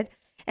booked it,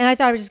 and I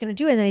thought I was just going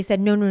to do it. And then they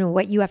said, no.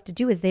 What you have to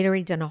do is they'd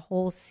already done a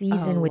whole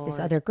season with this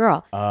other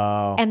girl.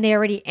 Oh. And they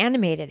already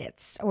animated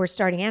it, or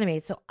starting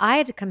animated. So I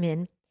had to come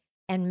in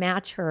and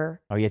match her.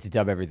 Oh, you had to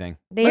dub everything.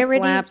 They Lip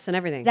already flaps and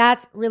everything.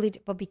 That's really,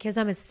 but because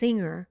I'm a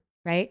singer,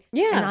 right?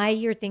 Yeah. And I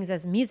hear things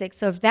as music.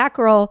 So if that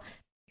girl,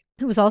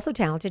 who was also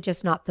talented,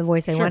 just not the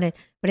voice I wanted,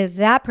 but if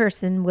that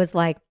person was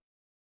like,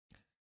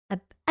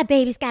 a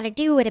baby's got to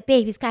do what a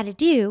baby's got to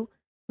do,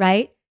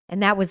 right?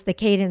 And that was the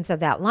cadence of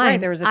that line.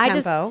 Right, there was a tempo. I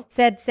just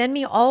said, send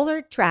me all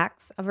her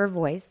tracks of her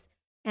voice.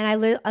 And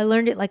I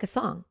learned it like a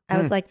song. I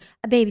was like,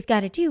 a baby's got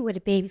to do what a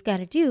baby's got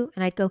to do.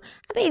 And I'd go,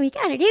 a baby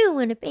got to do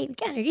what a baby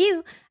got to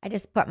do. I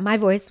just put my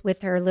voice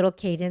with her little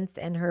cadence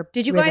and her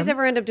Did you rhythm. guys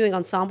ever end up doing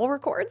ensemble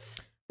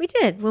records? We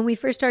did. When we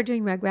first started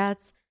doing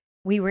Rugrats,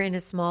 we were in a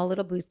small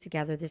little booth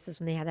together. This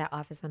is when they had that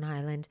office on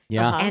Highland.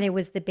 Yeah. And it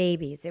was the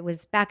babies. It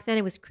was, back then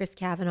it was Chris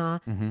Kavanaugh,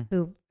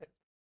 who,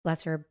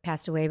 bless her,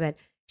 passed away, but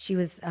she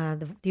was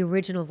the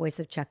original voice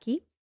of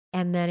Chucky.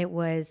 And then it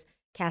was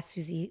Cass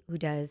Susie, who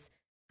does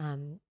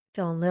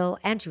Phil and Lil,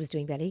 and she was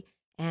doing Betty,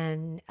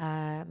 and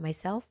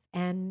myself,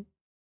 and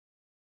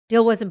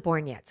Dill wasn't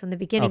born yet. So in the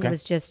beginning, it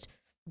was just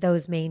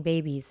those main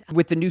babies.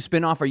 With the new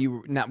spinoff, are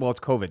you not? Well, it's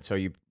COVID, so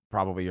you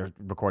probably are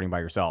recording by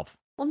yourself.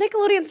 Well,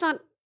 Nickelodeon's not.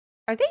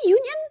 Are they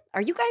union?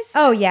 Are you guys?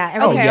 Oh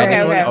yeah.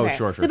 Okay. Oh,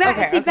 sure. So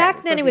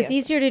back then it was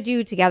easier to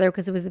do together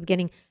because it was the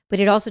beginning, but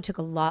it also took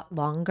a lot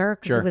longer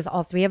because it was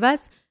all three of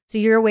us. So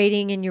you're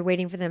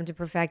waiting for them to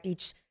perfect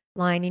each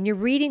line, and you're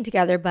reading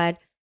together, but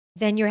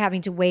then you're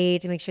having to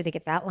wait to make sure they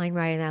get that line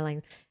right and that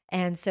line.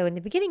 And so in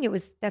the beginning,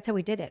 that's how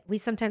we did it. We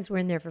sometimes were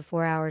in there for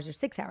 4 hours or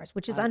 6 hours,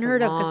 which is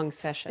unheard of. That's a long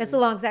session. That's a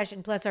long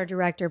session. Plus our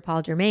director,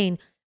 Paul Germain,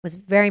 was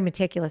very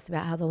meticulous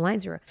about how the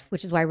lines were,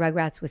 which is why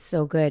Rugrats was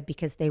so good,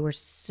 because they worked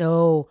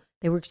so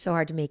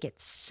hard to make it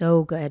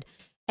so good.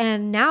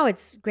 And now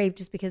it's great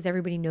just because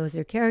everybody knows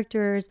their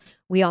characters.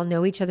 We all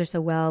know each other so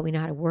well. We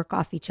know how to work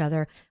off each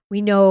other.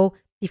 We know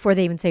before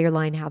they even say your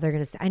line how they're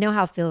going to say. I know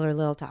how Phil or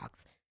Lil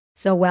talks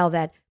so well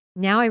that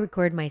now I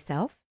record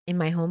myself in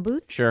my home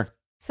booth. Sure.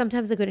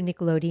 Sometimes I go to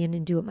Nickelodeon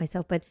and do it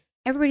myself, but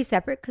everybody's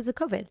separate because of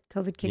COVID.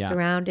 COVID kicked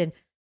around, and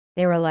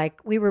they were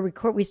like, we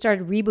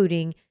started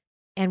rebooting,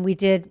 and we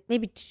did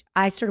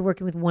I started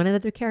working with one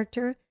other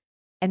character,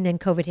 and then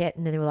COVID hit,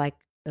 and then they were like,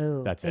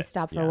 oh, they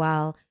stopped for a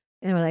while,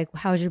 and they were like,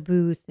 how's your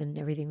booth? And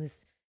everything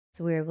was,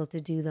 so we were able to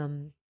do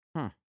them.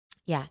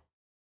 Yeah.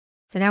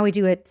 So now we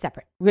do it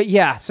separate.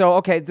 Yeah. So,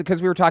 okay,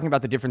 because we were talking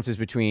about the differences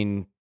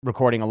between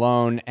recording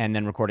alone and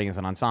then recording as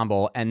an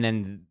ensemble, and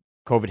then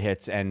COVID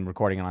hits and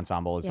recording an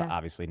ensemble is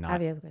obviously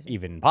not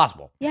even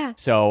possible. Yeah.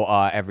 So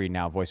every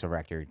now voiceover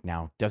actor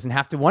now doesn't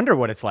have to wonder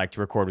what it's like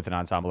to record with an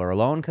ensemble or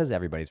alone, because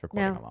everybody's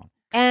recording alone.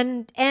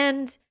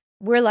 And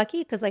we're lucky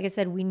because, like I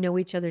said, we know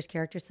each other's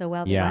characters so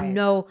well. Yeah. I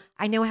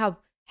know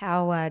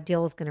how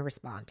Dill's going to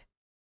respond.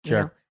 You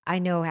know? I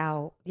know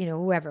how,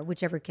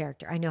 whichever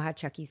character. I know how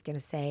Chucky's going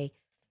to say,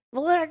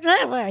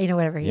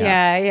 whatever.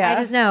 Yeah. I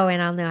just know, and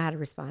I'll know how to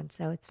respond.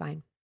 So it's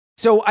fine.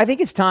 So I think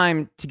it's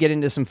time to get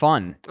into some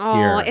fun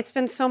here. It's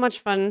been so much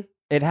fun.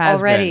 It has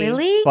already. been.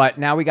 Really? But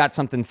now we got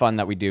something fun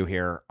that we do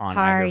here on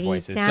I Hear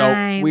Voices.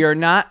 Time. So we are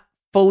not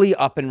fully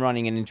up and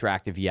running and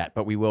interactive yet,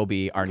 but we will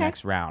be our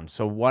next round.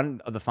 So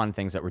one of the fun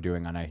things that we're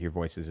doing on I Hear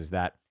Voices is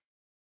that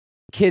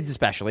kids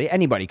especially,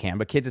 anybody can,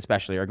 but kids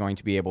especially are going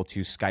to be able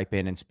to Skype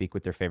in and speak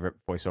with their favorite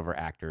voiceover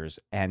actors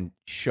and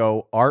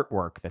show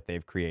artwork that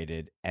they've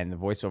created, and the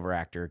voiceover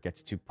actor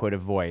gets to put a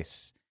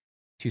voice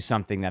to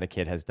something that a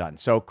kid has done.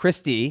 So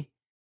Christy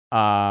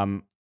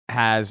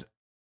has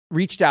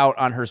reached out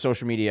on her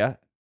social media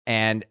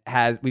and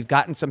we've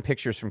gotten some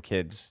pictures from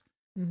kids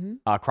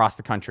across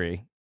the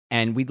country,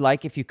 and we'd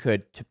like, if you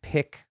could, to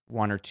pick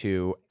one or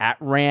two at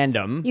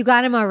random. You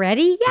got them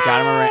already? Yay! You got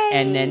them already,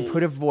 and then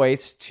put a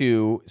voice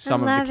to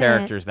some of the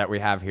characters that we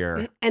have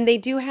here. And they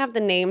do have the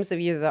names of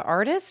either the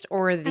artist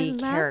or the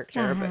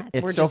character. But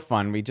it's so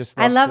fun. We just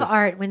I love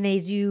art when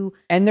they do,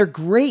 and they're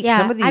great. Yeah,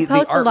 some of the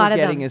post art a lot we're of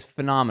getting them. is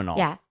phenomenal.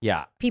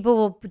 Yeah. People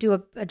will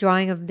do a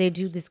drawing of, they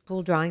do these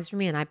cool drawings for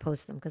me, and I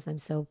post them because I'm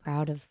so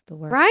proud of the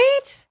work.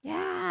 Right?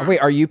 Yeah. Yeah. Oh, wait,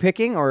 are you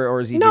picking or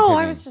is he? No, picking?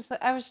 I was just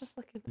looking. I was just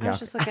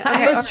looking.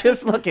 I was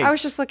just looking. I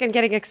was just looking,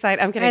 getting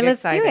excited. I'm getting All right,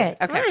 let's excited. do it.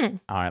 Okay. Come on.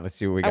 All right, let's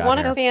see what we I got. want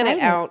to here. fan it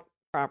excited. out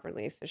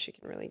properly so she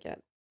can really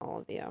get all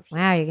of the options.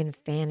 Wow, you're gonna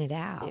fan it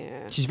out.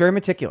 Yeah. She's very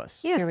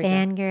meticulous. You're Here a we go.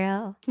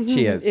 fangirl.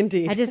 She is.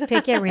 Indeed. I just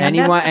pick it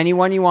random.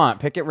 Anyone you want.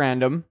 Pick it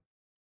random.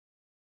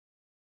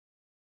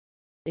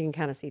 You can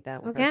kind of see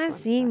that one. We're kind of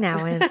seeing that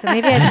one, so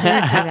maybe I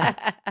shouldn't do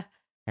that.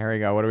 Here we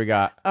go. What do we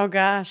got? Oh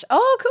gosh.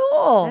 Oh,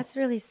 cool. That's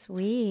really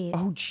sweet.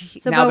 Oh,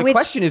 gee. So, now but the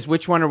question is,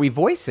 which one are we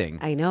voicing?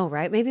 I know,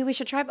 right? Maybe we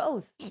should try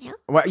both.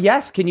 Well,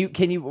 yes. Can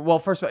you? Well,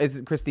 first of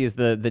all, Christy is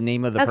the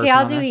name of the person. Okay,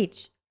 I'll on do there?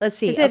 each. Let's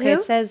see. Is it okay, who?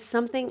 it says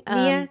something.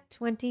 Nia,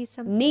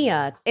 20-something.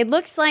 Nia. It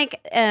looks like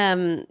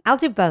I'll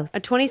do both. a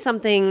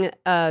 20-something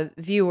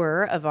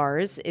viewer of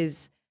ours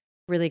is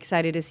really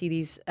excited to see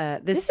these.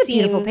 This is a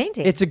beautiful scene.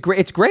 painting.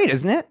 It's great,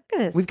 isn't it? Look at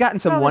this. We've gotten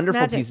some All this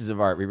wonderful magic. pieces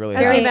of art. We really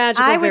Very have.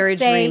 magical, I would very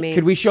say- dreamy.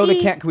 Could we show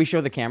She- Can we show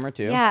the camera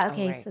too? Yeah, Oh,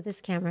 okay, right. so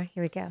this camera,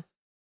 here we go.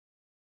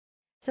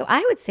 So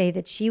I would say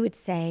that she would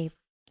say,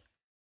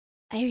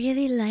 I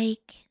really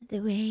like the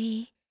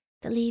way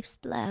the leaves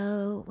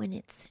blow when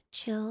it's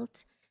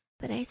chilled,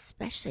 but I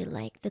especially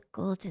like the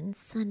golden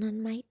sun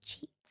on my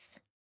cheeks.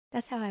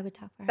 That's how I would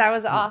talk for her. That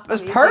was awesome.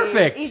 That's EG.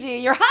 perfect.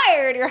 EG, you're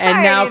hired. You're hired.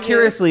 And now, EG.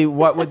 curiously,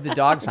 what would the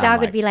dog The sound dog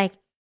like? would be like,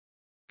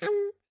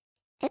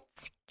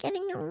 it's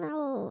getting a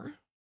little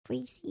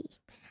breezy.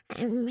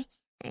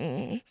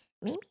 Maybe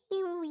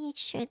we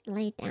should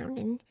lay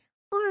down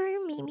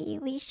or maybe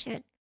we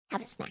should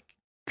have a snack.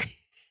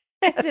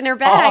 It's in her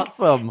bag.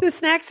 Awesome. The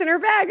snack's in her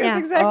bag. That's Yeah.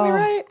 exactly Oh.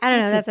 right. I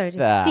don't know. That's what I do.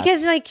 That.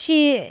 Because like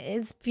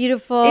it's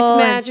beautiful. It's and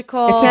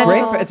magical. It's a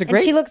magical, great- and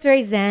she looks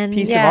very zen.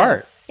 piece of Yes.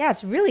 art. Yeah,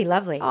 it's really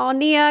lovely. Oh,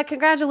 Nia,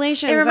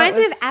 congratulations. it reminds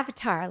That me was- of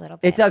Avatar a little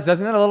bit. It does,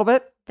 doesn't it? A little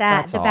bit.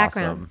 That That's the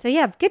background. awesome. So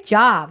yeah, good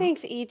job.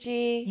 Thanks,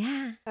 EG.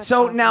 Yeah. That's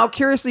So awesome. now,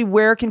 curiously,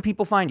 where can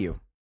people find you?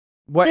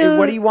 What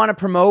So- do you want to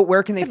promote?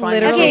 Where can they find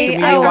you? Literally,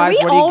 Social so media are wise,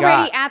 we what do you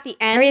already got? at the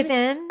end?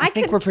 Everything. I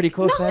think we're pretty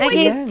close to No, that.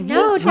 Okay, again.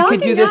 no, we don't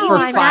could do this no, for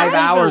I'm 5 not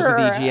hours with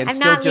leaving. EG and I'm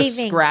still not just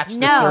leaving. scratch the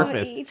No.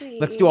 surface. EG.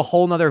 Let's do a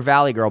whole nother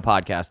Valley Girl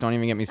podcast. Don't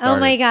even get me started. Oh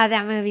my god,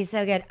 that movie's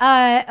so good.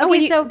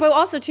 Okay, so but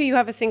also too, you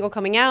have a single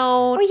coming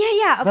out.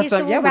 oh yeah. Okay, That's so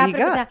yeah, we'll what wrap do it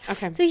you up with got?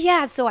 that. Okay. So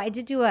yeah, so I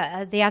did do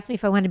a. They asked me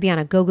if I wanted to be on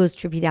a Go-Go's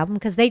tribute album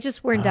because they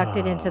just were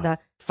inducted into the.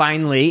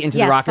 Finally, into the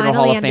Yes, Rock and Roll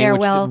finally, Hall of and Fame, they're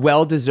which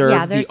well- deserved.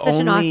 yeah, they're the such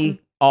an only awesome-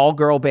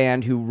 all-girl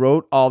band who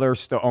wrote all their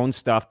own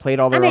stuff, played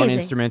all their own Amazing.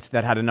 instruments,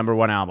 that had a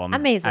 #1 album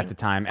Amazing. at the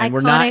time, and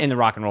we're not Iconic. in the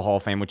Rock and Roll Hall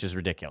of Fame, which is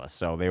ridiculous.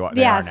 So they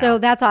Yeah, are so now.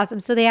 that's awesome.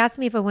 So they asked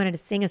me if I wanted to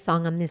sing a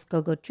song on this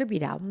Go-Go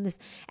tribute album.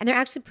 And they're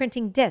actually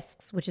printing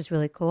discs, which is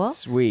really cool.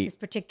 Sweet. These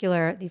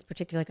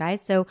particular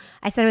guys. So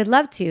I said I would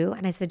love to,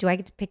 and I said, do I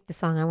get to pick the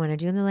song I want to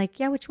do? And they're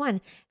like, yeah, which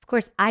one? Of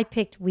course, I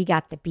picked "We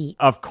Got the Beat."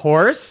 Of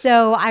course.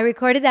 So I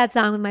recorded that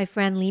song with my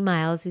friend Lee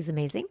Miles, who's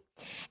amazing,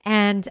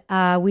 and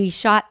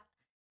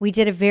we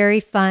did a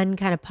very fun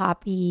kind of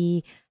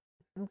poppy,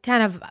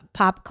 kind of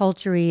pop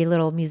culture-y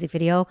little music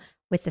video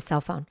with the cell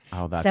phone.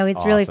 Oh, that's so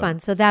it's really awesome. fun.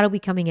 So that'll be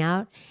coming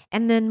out.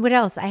 And then what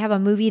else? I have a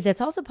movie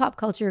that's also pop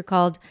culture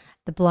called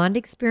The Blonde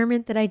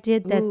Experiment that I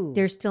did that Ooh.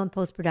 they're still in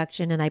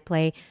post-production, and I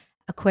play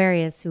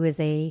Aquarius, who is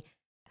a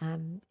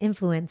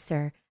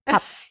influencer,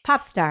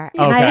 pop star.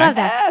 And Okay. I love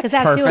that because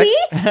that's who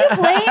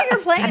Perfect. You're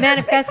playing. I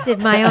manifested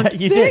my own.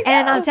 You did.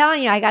 And I'm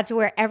telling you, I got to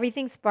wear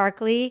everything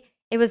sparkly.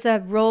 It was a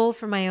role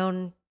for my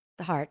own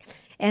heart.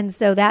 And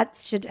so that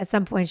should, at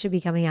some point, should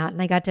be coming out.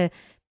 And I got to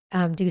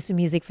do some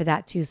music for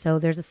that too. So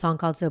there's a song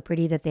called "So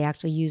Pretty" that they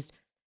actually used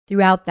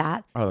throughout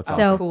that. Oh, that's So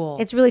awesome. Cool.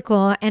 it's really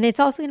cool. And it's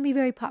also going to be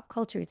very pop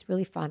culture. It's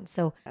really fun.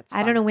 So That's I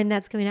don't fun. know when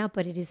that's coming out,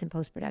 but it is in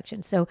post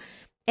production. So,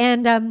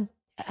 and I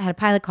had a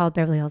pilot called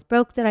Beverly Hills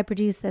Broke that I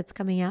produced that's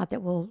coming out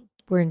that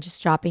we're in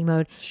just shopping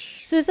mode.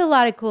 So there's a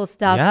lot of cool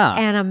stuff. Yeah.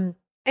 And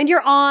And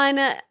you're on.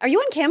 Are you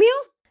on Cameo?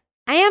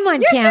 I am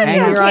on You're Cameo.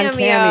 sure And you're on Cameo.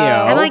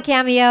 Cameo. I'm on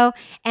Cameo,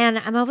 and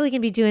I'm hopefully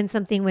going to be doing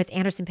something with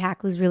Anderson .Paak,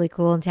 who's really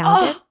cool and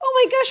talented.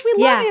 Oh my gosh,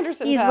 we love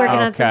Anderson. he's Paak. working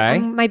on some. Okay. I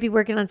might be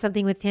working on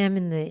something with him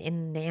in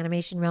the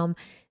animation realm.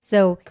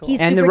 So he's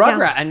And the super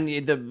Rugrat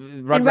talented.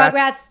 and the Rugrats.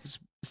 Rugrats.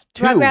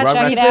 Two Rugrats Rugrats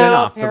Check It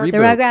spin-off, Out. the The reboot. The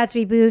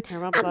Rugrats reboot.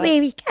 Paramount A Plus.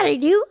 baby's gotta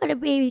do what a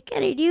baby's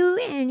gotta do,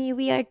 and here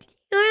we are.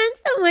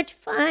 So much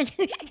fun.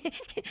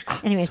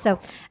 Anyway, so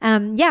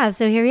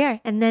here we are.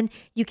 And then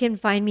you can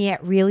find me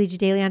at Really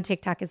Daily on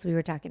TikTok, as we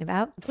were talking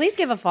about. Please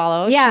give a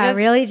follow. Yeah, She just-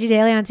 Really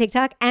Daily on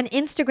TikTok and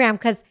Instagram,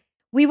 because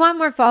we want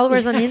more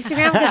followers on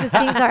Instagram because it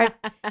seems hard.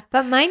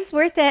 But mine's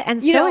worth it,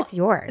 and You so know, is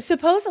yours.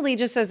 Supposedly,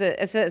 just as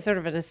a sort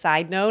of an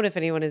aside note, if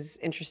anyone is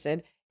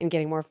interested in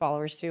getting more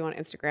followers too on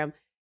Instagram,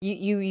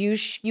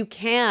 you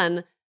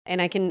can,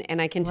 and I can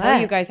tell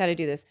you What? guys how to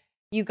do this.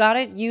 You got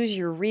to use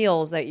your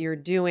reels that you're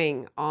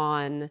doing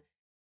on,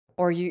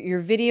 or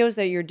your videos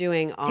that you're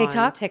doing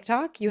on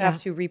TikTok? You have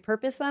to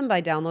repurpose them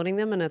by downloading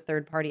them in a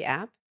third-party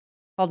app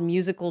called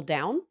Musical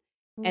Down.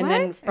 And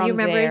then What? from Are you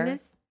remembering there-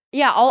 this?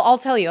 Yeah, I'll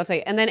tell you.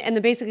 And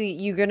then basically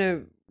you're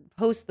gonna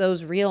post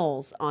those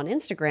reels on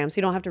Instagram, so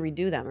you don't have to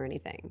redo them or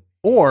anything.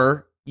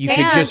 Or you could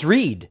And- just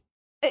read.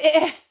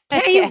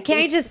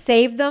 Can't you just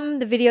save them,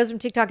 the videos from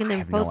TikTok, and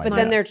then post them?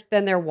 But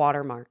then they're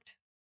watermarked.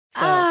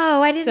 So,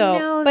 I didn't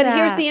know that. But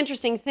here's the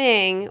interesting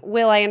thing.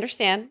 Will, I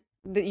understand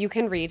that you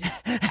can read.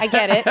 I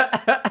get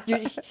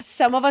it.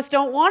 Some of us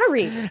don't want to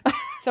read.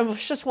 Some of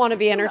us just want to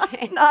be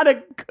entertained. Not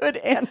a good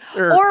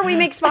answer. Or we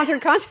make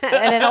sponsored content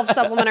and it helps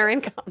supplement our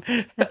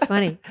income. That's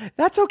funny.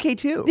 That's okay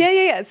too.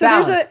 Yeah. So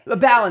balance. there's a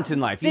balance in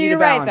life. You need a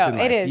balance in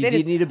life.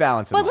 You need a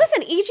balance in life. But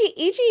listen,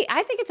 EG,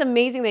 I think it's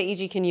amazing that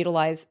EG can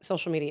utilize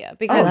social media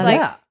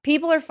because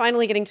people are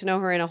finally getting to know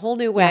her in a whole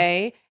new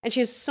way. And she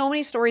has so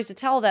many stories to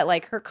tell that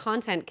like her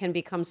content can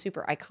become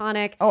super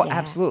iconic. Oh,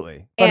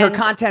 absolutely. But her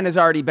content has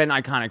already been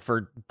iconic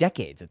for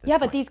decades at this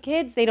point. But these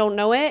kids, they don't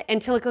know it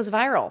until it goes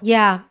viral.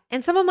 Yeah.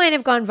 And some of mine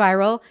have gone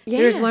viral. Yeah.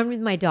 There's one with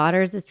my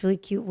daughters that's really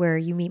cute where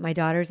you meet my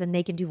daughters and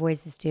they can do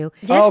voices too.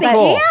 Yes, they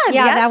can. Yeah,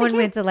 yes, that one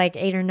went to like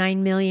 8 or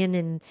 9 million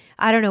and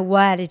I don't know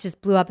what. It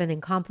just blew up and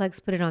then Complex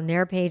put it on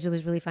their page. It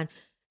was really fun.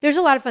 There's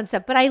a lot of fun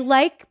stuff. But I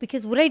like,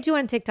 because what I do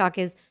on TikTok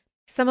is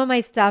some of my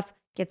stuff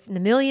gets in the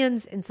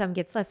millions and some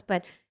gets less.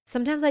 But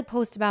sometimes I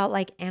post about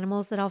like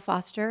animals that I'll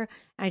foster.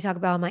 And I talk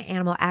about my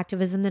animal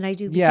activism that I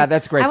do. Yeah,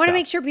 that's great. I want to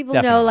make sure people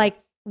know like,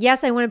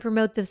 yes, I want to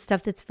promote the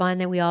stuff that's fun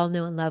that we all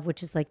know and love,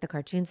 which is like the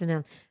cartoons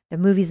and the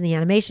movies and the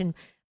animation.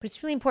 But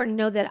it's really important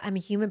to know that I'm a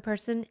human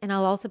person. And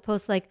I'll also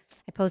post I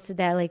posted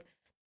that I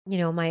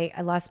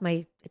lost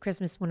my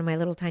Christmas, one of my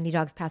little tiny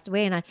dogs passed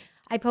away. And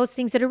I post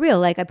things that are real.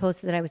 Like I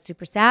posted that I was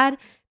super sad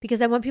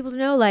because I want people to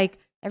know like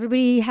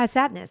everybody has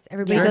sadness.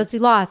 Everybody goes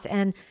through loss.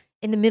 And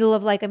in the middle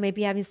of like, I may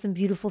be having some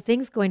beautiful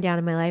things going down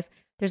in my life.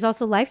 There's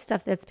also life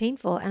stuff that's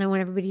painful. And I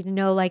want everybody to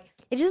know like,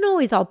 it isn't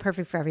always all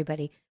perfect for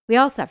everybody. We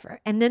all suffer.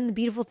 And then the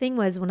beautiful thing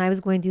was when I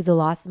was going through the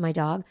loss of my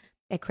dog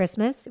at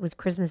Christmas, it was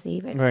Christmas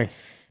Eve. And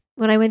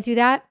when I went through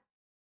that,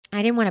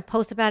 I didn't want to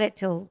post about it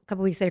till a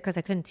couple weeks later because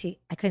I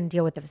couldn't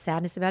deal with the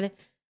sadness about it.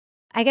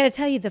 I got to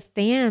tell you, the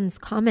fans'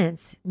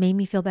 comments made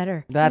me feel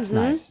better. That's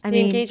nice. The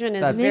engagement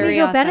is very made me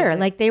feel authentic. better.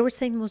 Like they were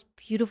saying the most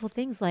beautiful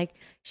things, like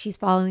she's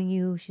following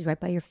you, she's right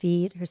by your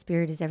feet, her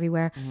spirit is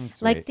everywhere.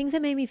 Like things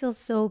that made me feel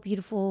so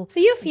beautiful. So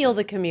you feel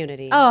the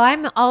community. Oh,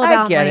 I'm all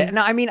about. I get it.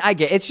 No, I mean I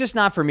get it. It's just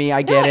not for me.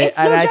 I get it,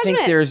 and I think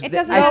there's. It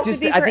doesn't have to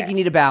be I think you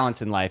need a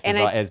balance in life, and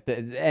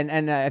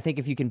I think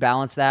if you can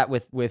balance that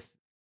with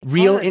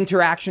real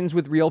interactions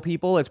with real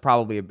people, it's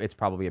probably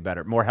a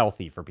better, more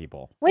healthy for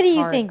people. What do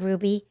you think,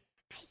 Ruby?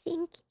 I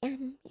think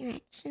you're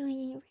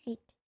actually right.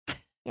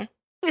 Yeah.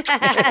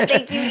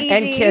 Thank you,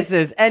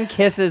 EG. And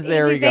kisses.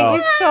 There we go. Thank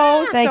you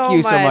so Thank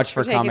you so much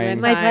for coming.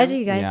 My pleasure,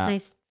 you guys. Yeah.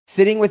 Nice.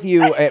 Sitting with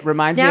you, it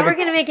reminds me of we're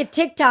going to make a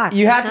TikTok.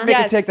 You have to make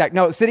a TikTok.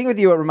 No, sitting with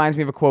you, it reminds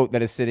me of a quote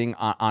that is sitting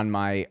on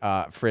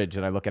my fridge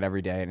that I look at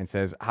every day, and it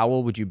says, "How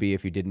old would you be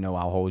if you didn't know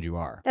how old you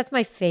are?" That's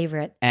my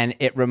favorite. And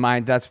EG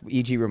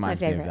reminds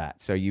me of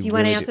that. So do you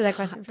want to answer that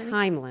question for me?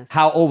 Timeless.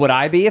 How old would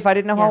I be if I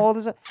didn't know how old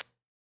is it?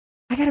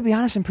 I got to be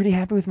honest, I'm pretty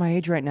happy with my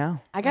age right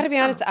now. I got to be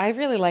honest, I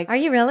really like. Are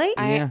you really?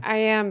 I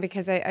am,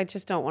 because I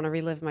just don't want to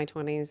relive my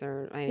 20s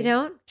or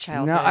my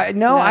childhood.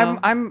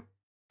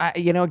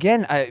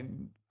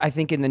 I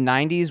think in the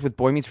 90s with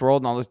Boy Meets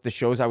World and all the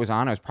shows I was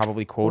on, I was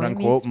probably quote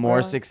unquote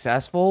more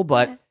successful,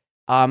 but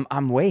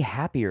I'm way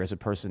happier as a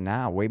person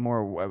now, way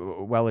more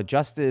well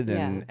adjusted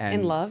and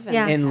in love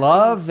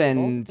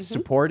and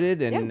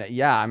supported, and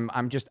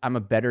I'm a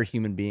better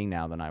human being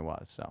now than I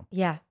was. So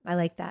yeah, I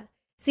like that.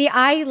 See,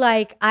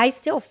 I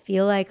still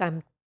feel like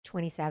I'm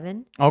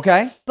 27.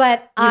 Okay.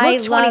 But you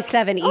look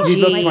 27, EG. You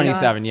look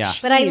 27, yeah.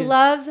 But I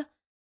love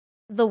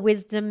the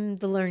wisdom,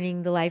 the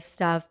learning, the life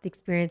stuff, the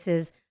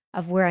experiences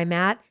of where I'm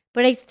at.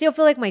 But I still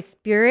feel like my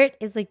spirit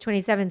is like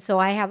 27. So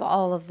I have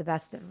all of the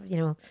best of,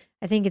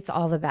 I think it's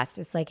all the best.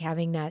 It's like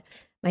having that,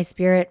 my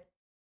spirit,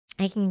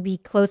 I can be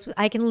close with,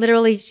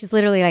 she's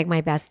literally like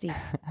my bestie,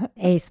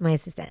 Ace, my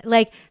assistant.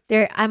 Like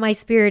my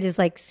spirit is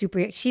like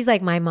super, she's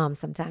like my mom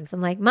sometimes.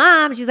 I'm like,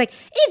 Mom, she's like,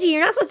 EG,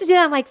 you're not supposed to do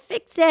that. I'm like,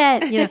 fix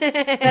it.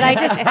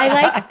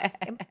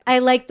 But I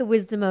like the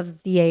wisdom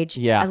of the age.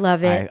 Yeah. I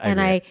love it.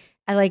 I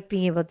like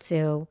being able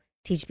to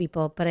teach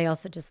people, but I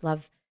also just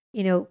love,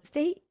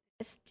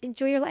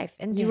 enjoy your life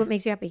and do what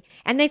makes you happy.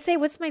 And they say,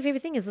 what's my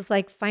favorite thing is it's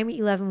like, find what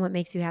you love and what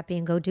makes you happy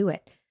and go do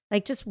it.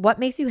 Like just what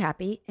makes you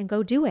happy and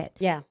go do it.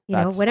 Yeah.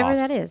 Whatever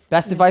that is.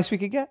 Best advice we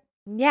could get.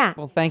 Yeah.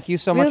 Well, thank you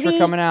so much for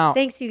coming out.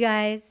 Thanks, you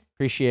guys.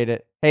 Appreciate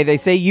it. Hey, they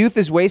say youth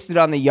is wasted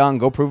on the young.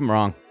 Go prove them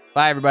wrong.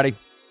 Bye, everybody.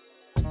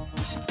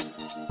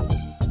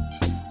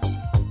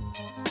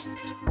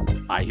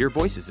 I Hear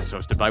Voices is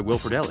hosted by Will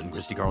Friedle and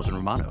Christy Carlson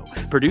Romano.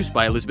 Produced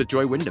by Elizabeth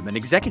Joy Wyndham and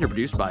executive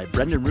produced by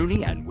Brendan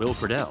Rooney and Will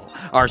Friedle.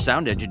 Our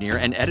sound engineer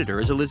and editor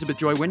is Elizabeth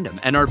Joy Wyndham,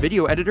 and our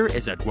video editor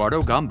is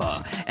Eduardo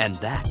Gamba. And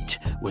that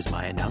was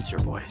my announcer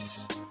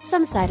voice.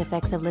 Some side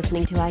effects of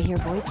listening to I Hear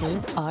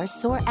Voices are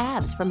sore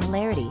abs from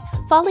hilarity,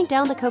 falling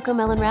down the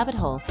Cocomelon rabbit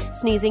hole,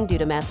 sneezing due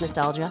to mass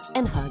nostalgia,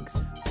 and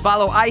hugs.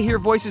 Follow I Hear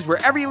Voices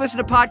wherever you listen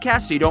to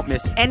podcasts so you don't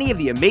miss any of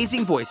the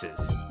amazing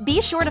voices.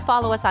 Be sure to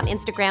follow us on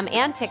Instagram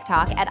and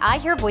TikTok at I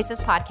Hear Voices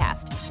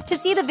Podcast. To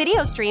see the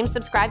video stream,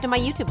 subscribe to my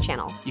YouTube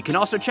channel. You can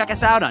also check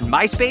us out on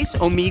MySpace,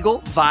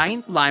 Omegle,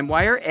 Vine,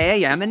 LimeWire,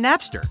 AIM, and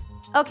Napster.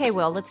 Okay,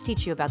 Will, let's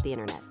teach you about the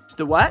internet.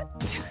 The what?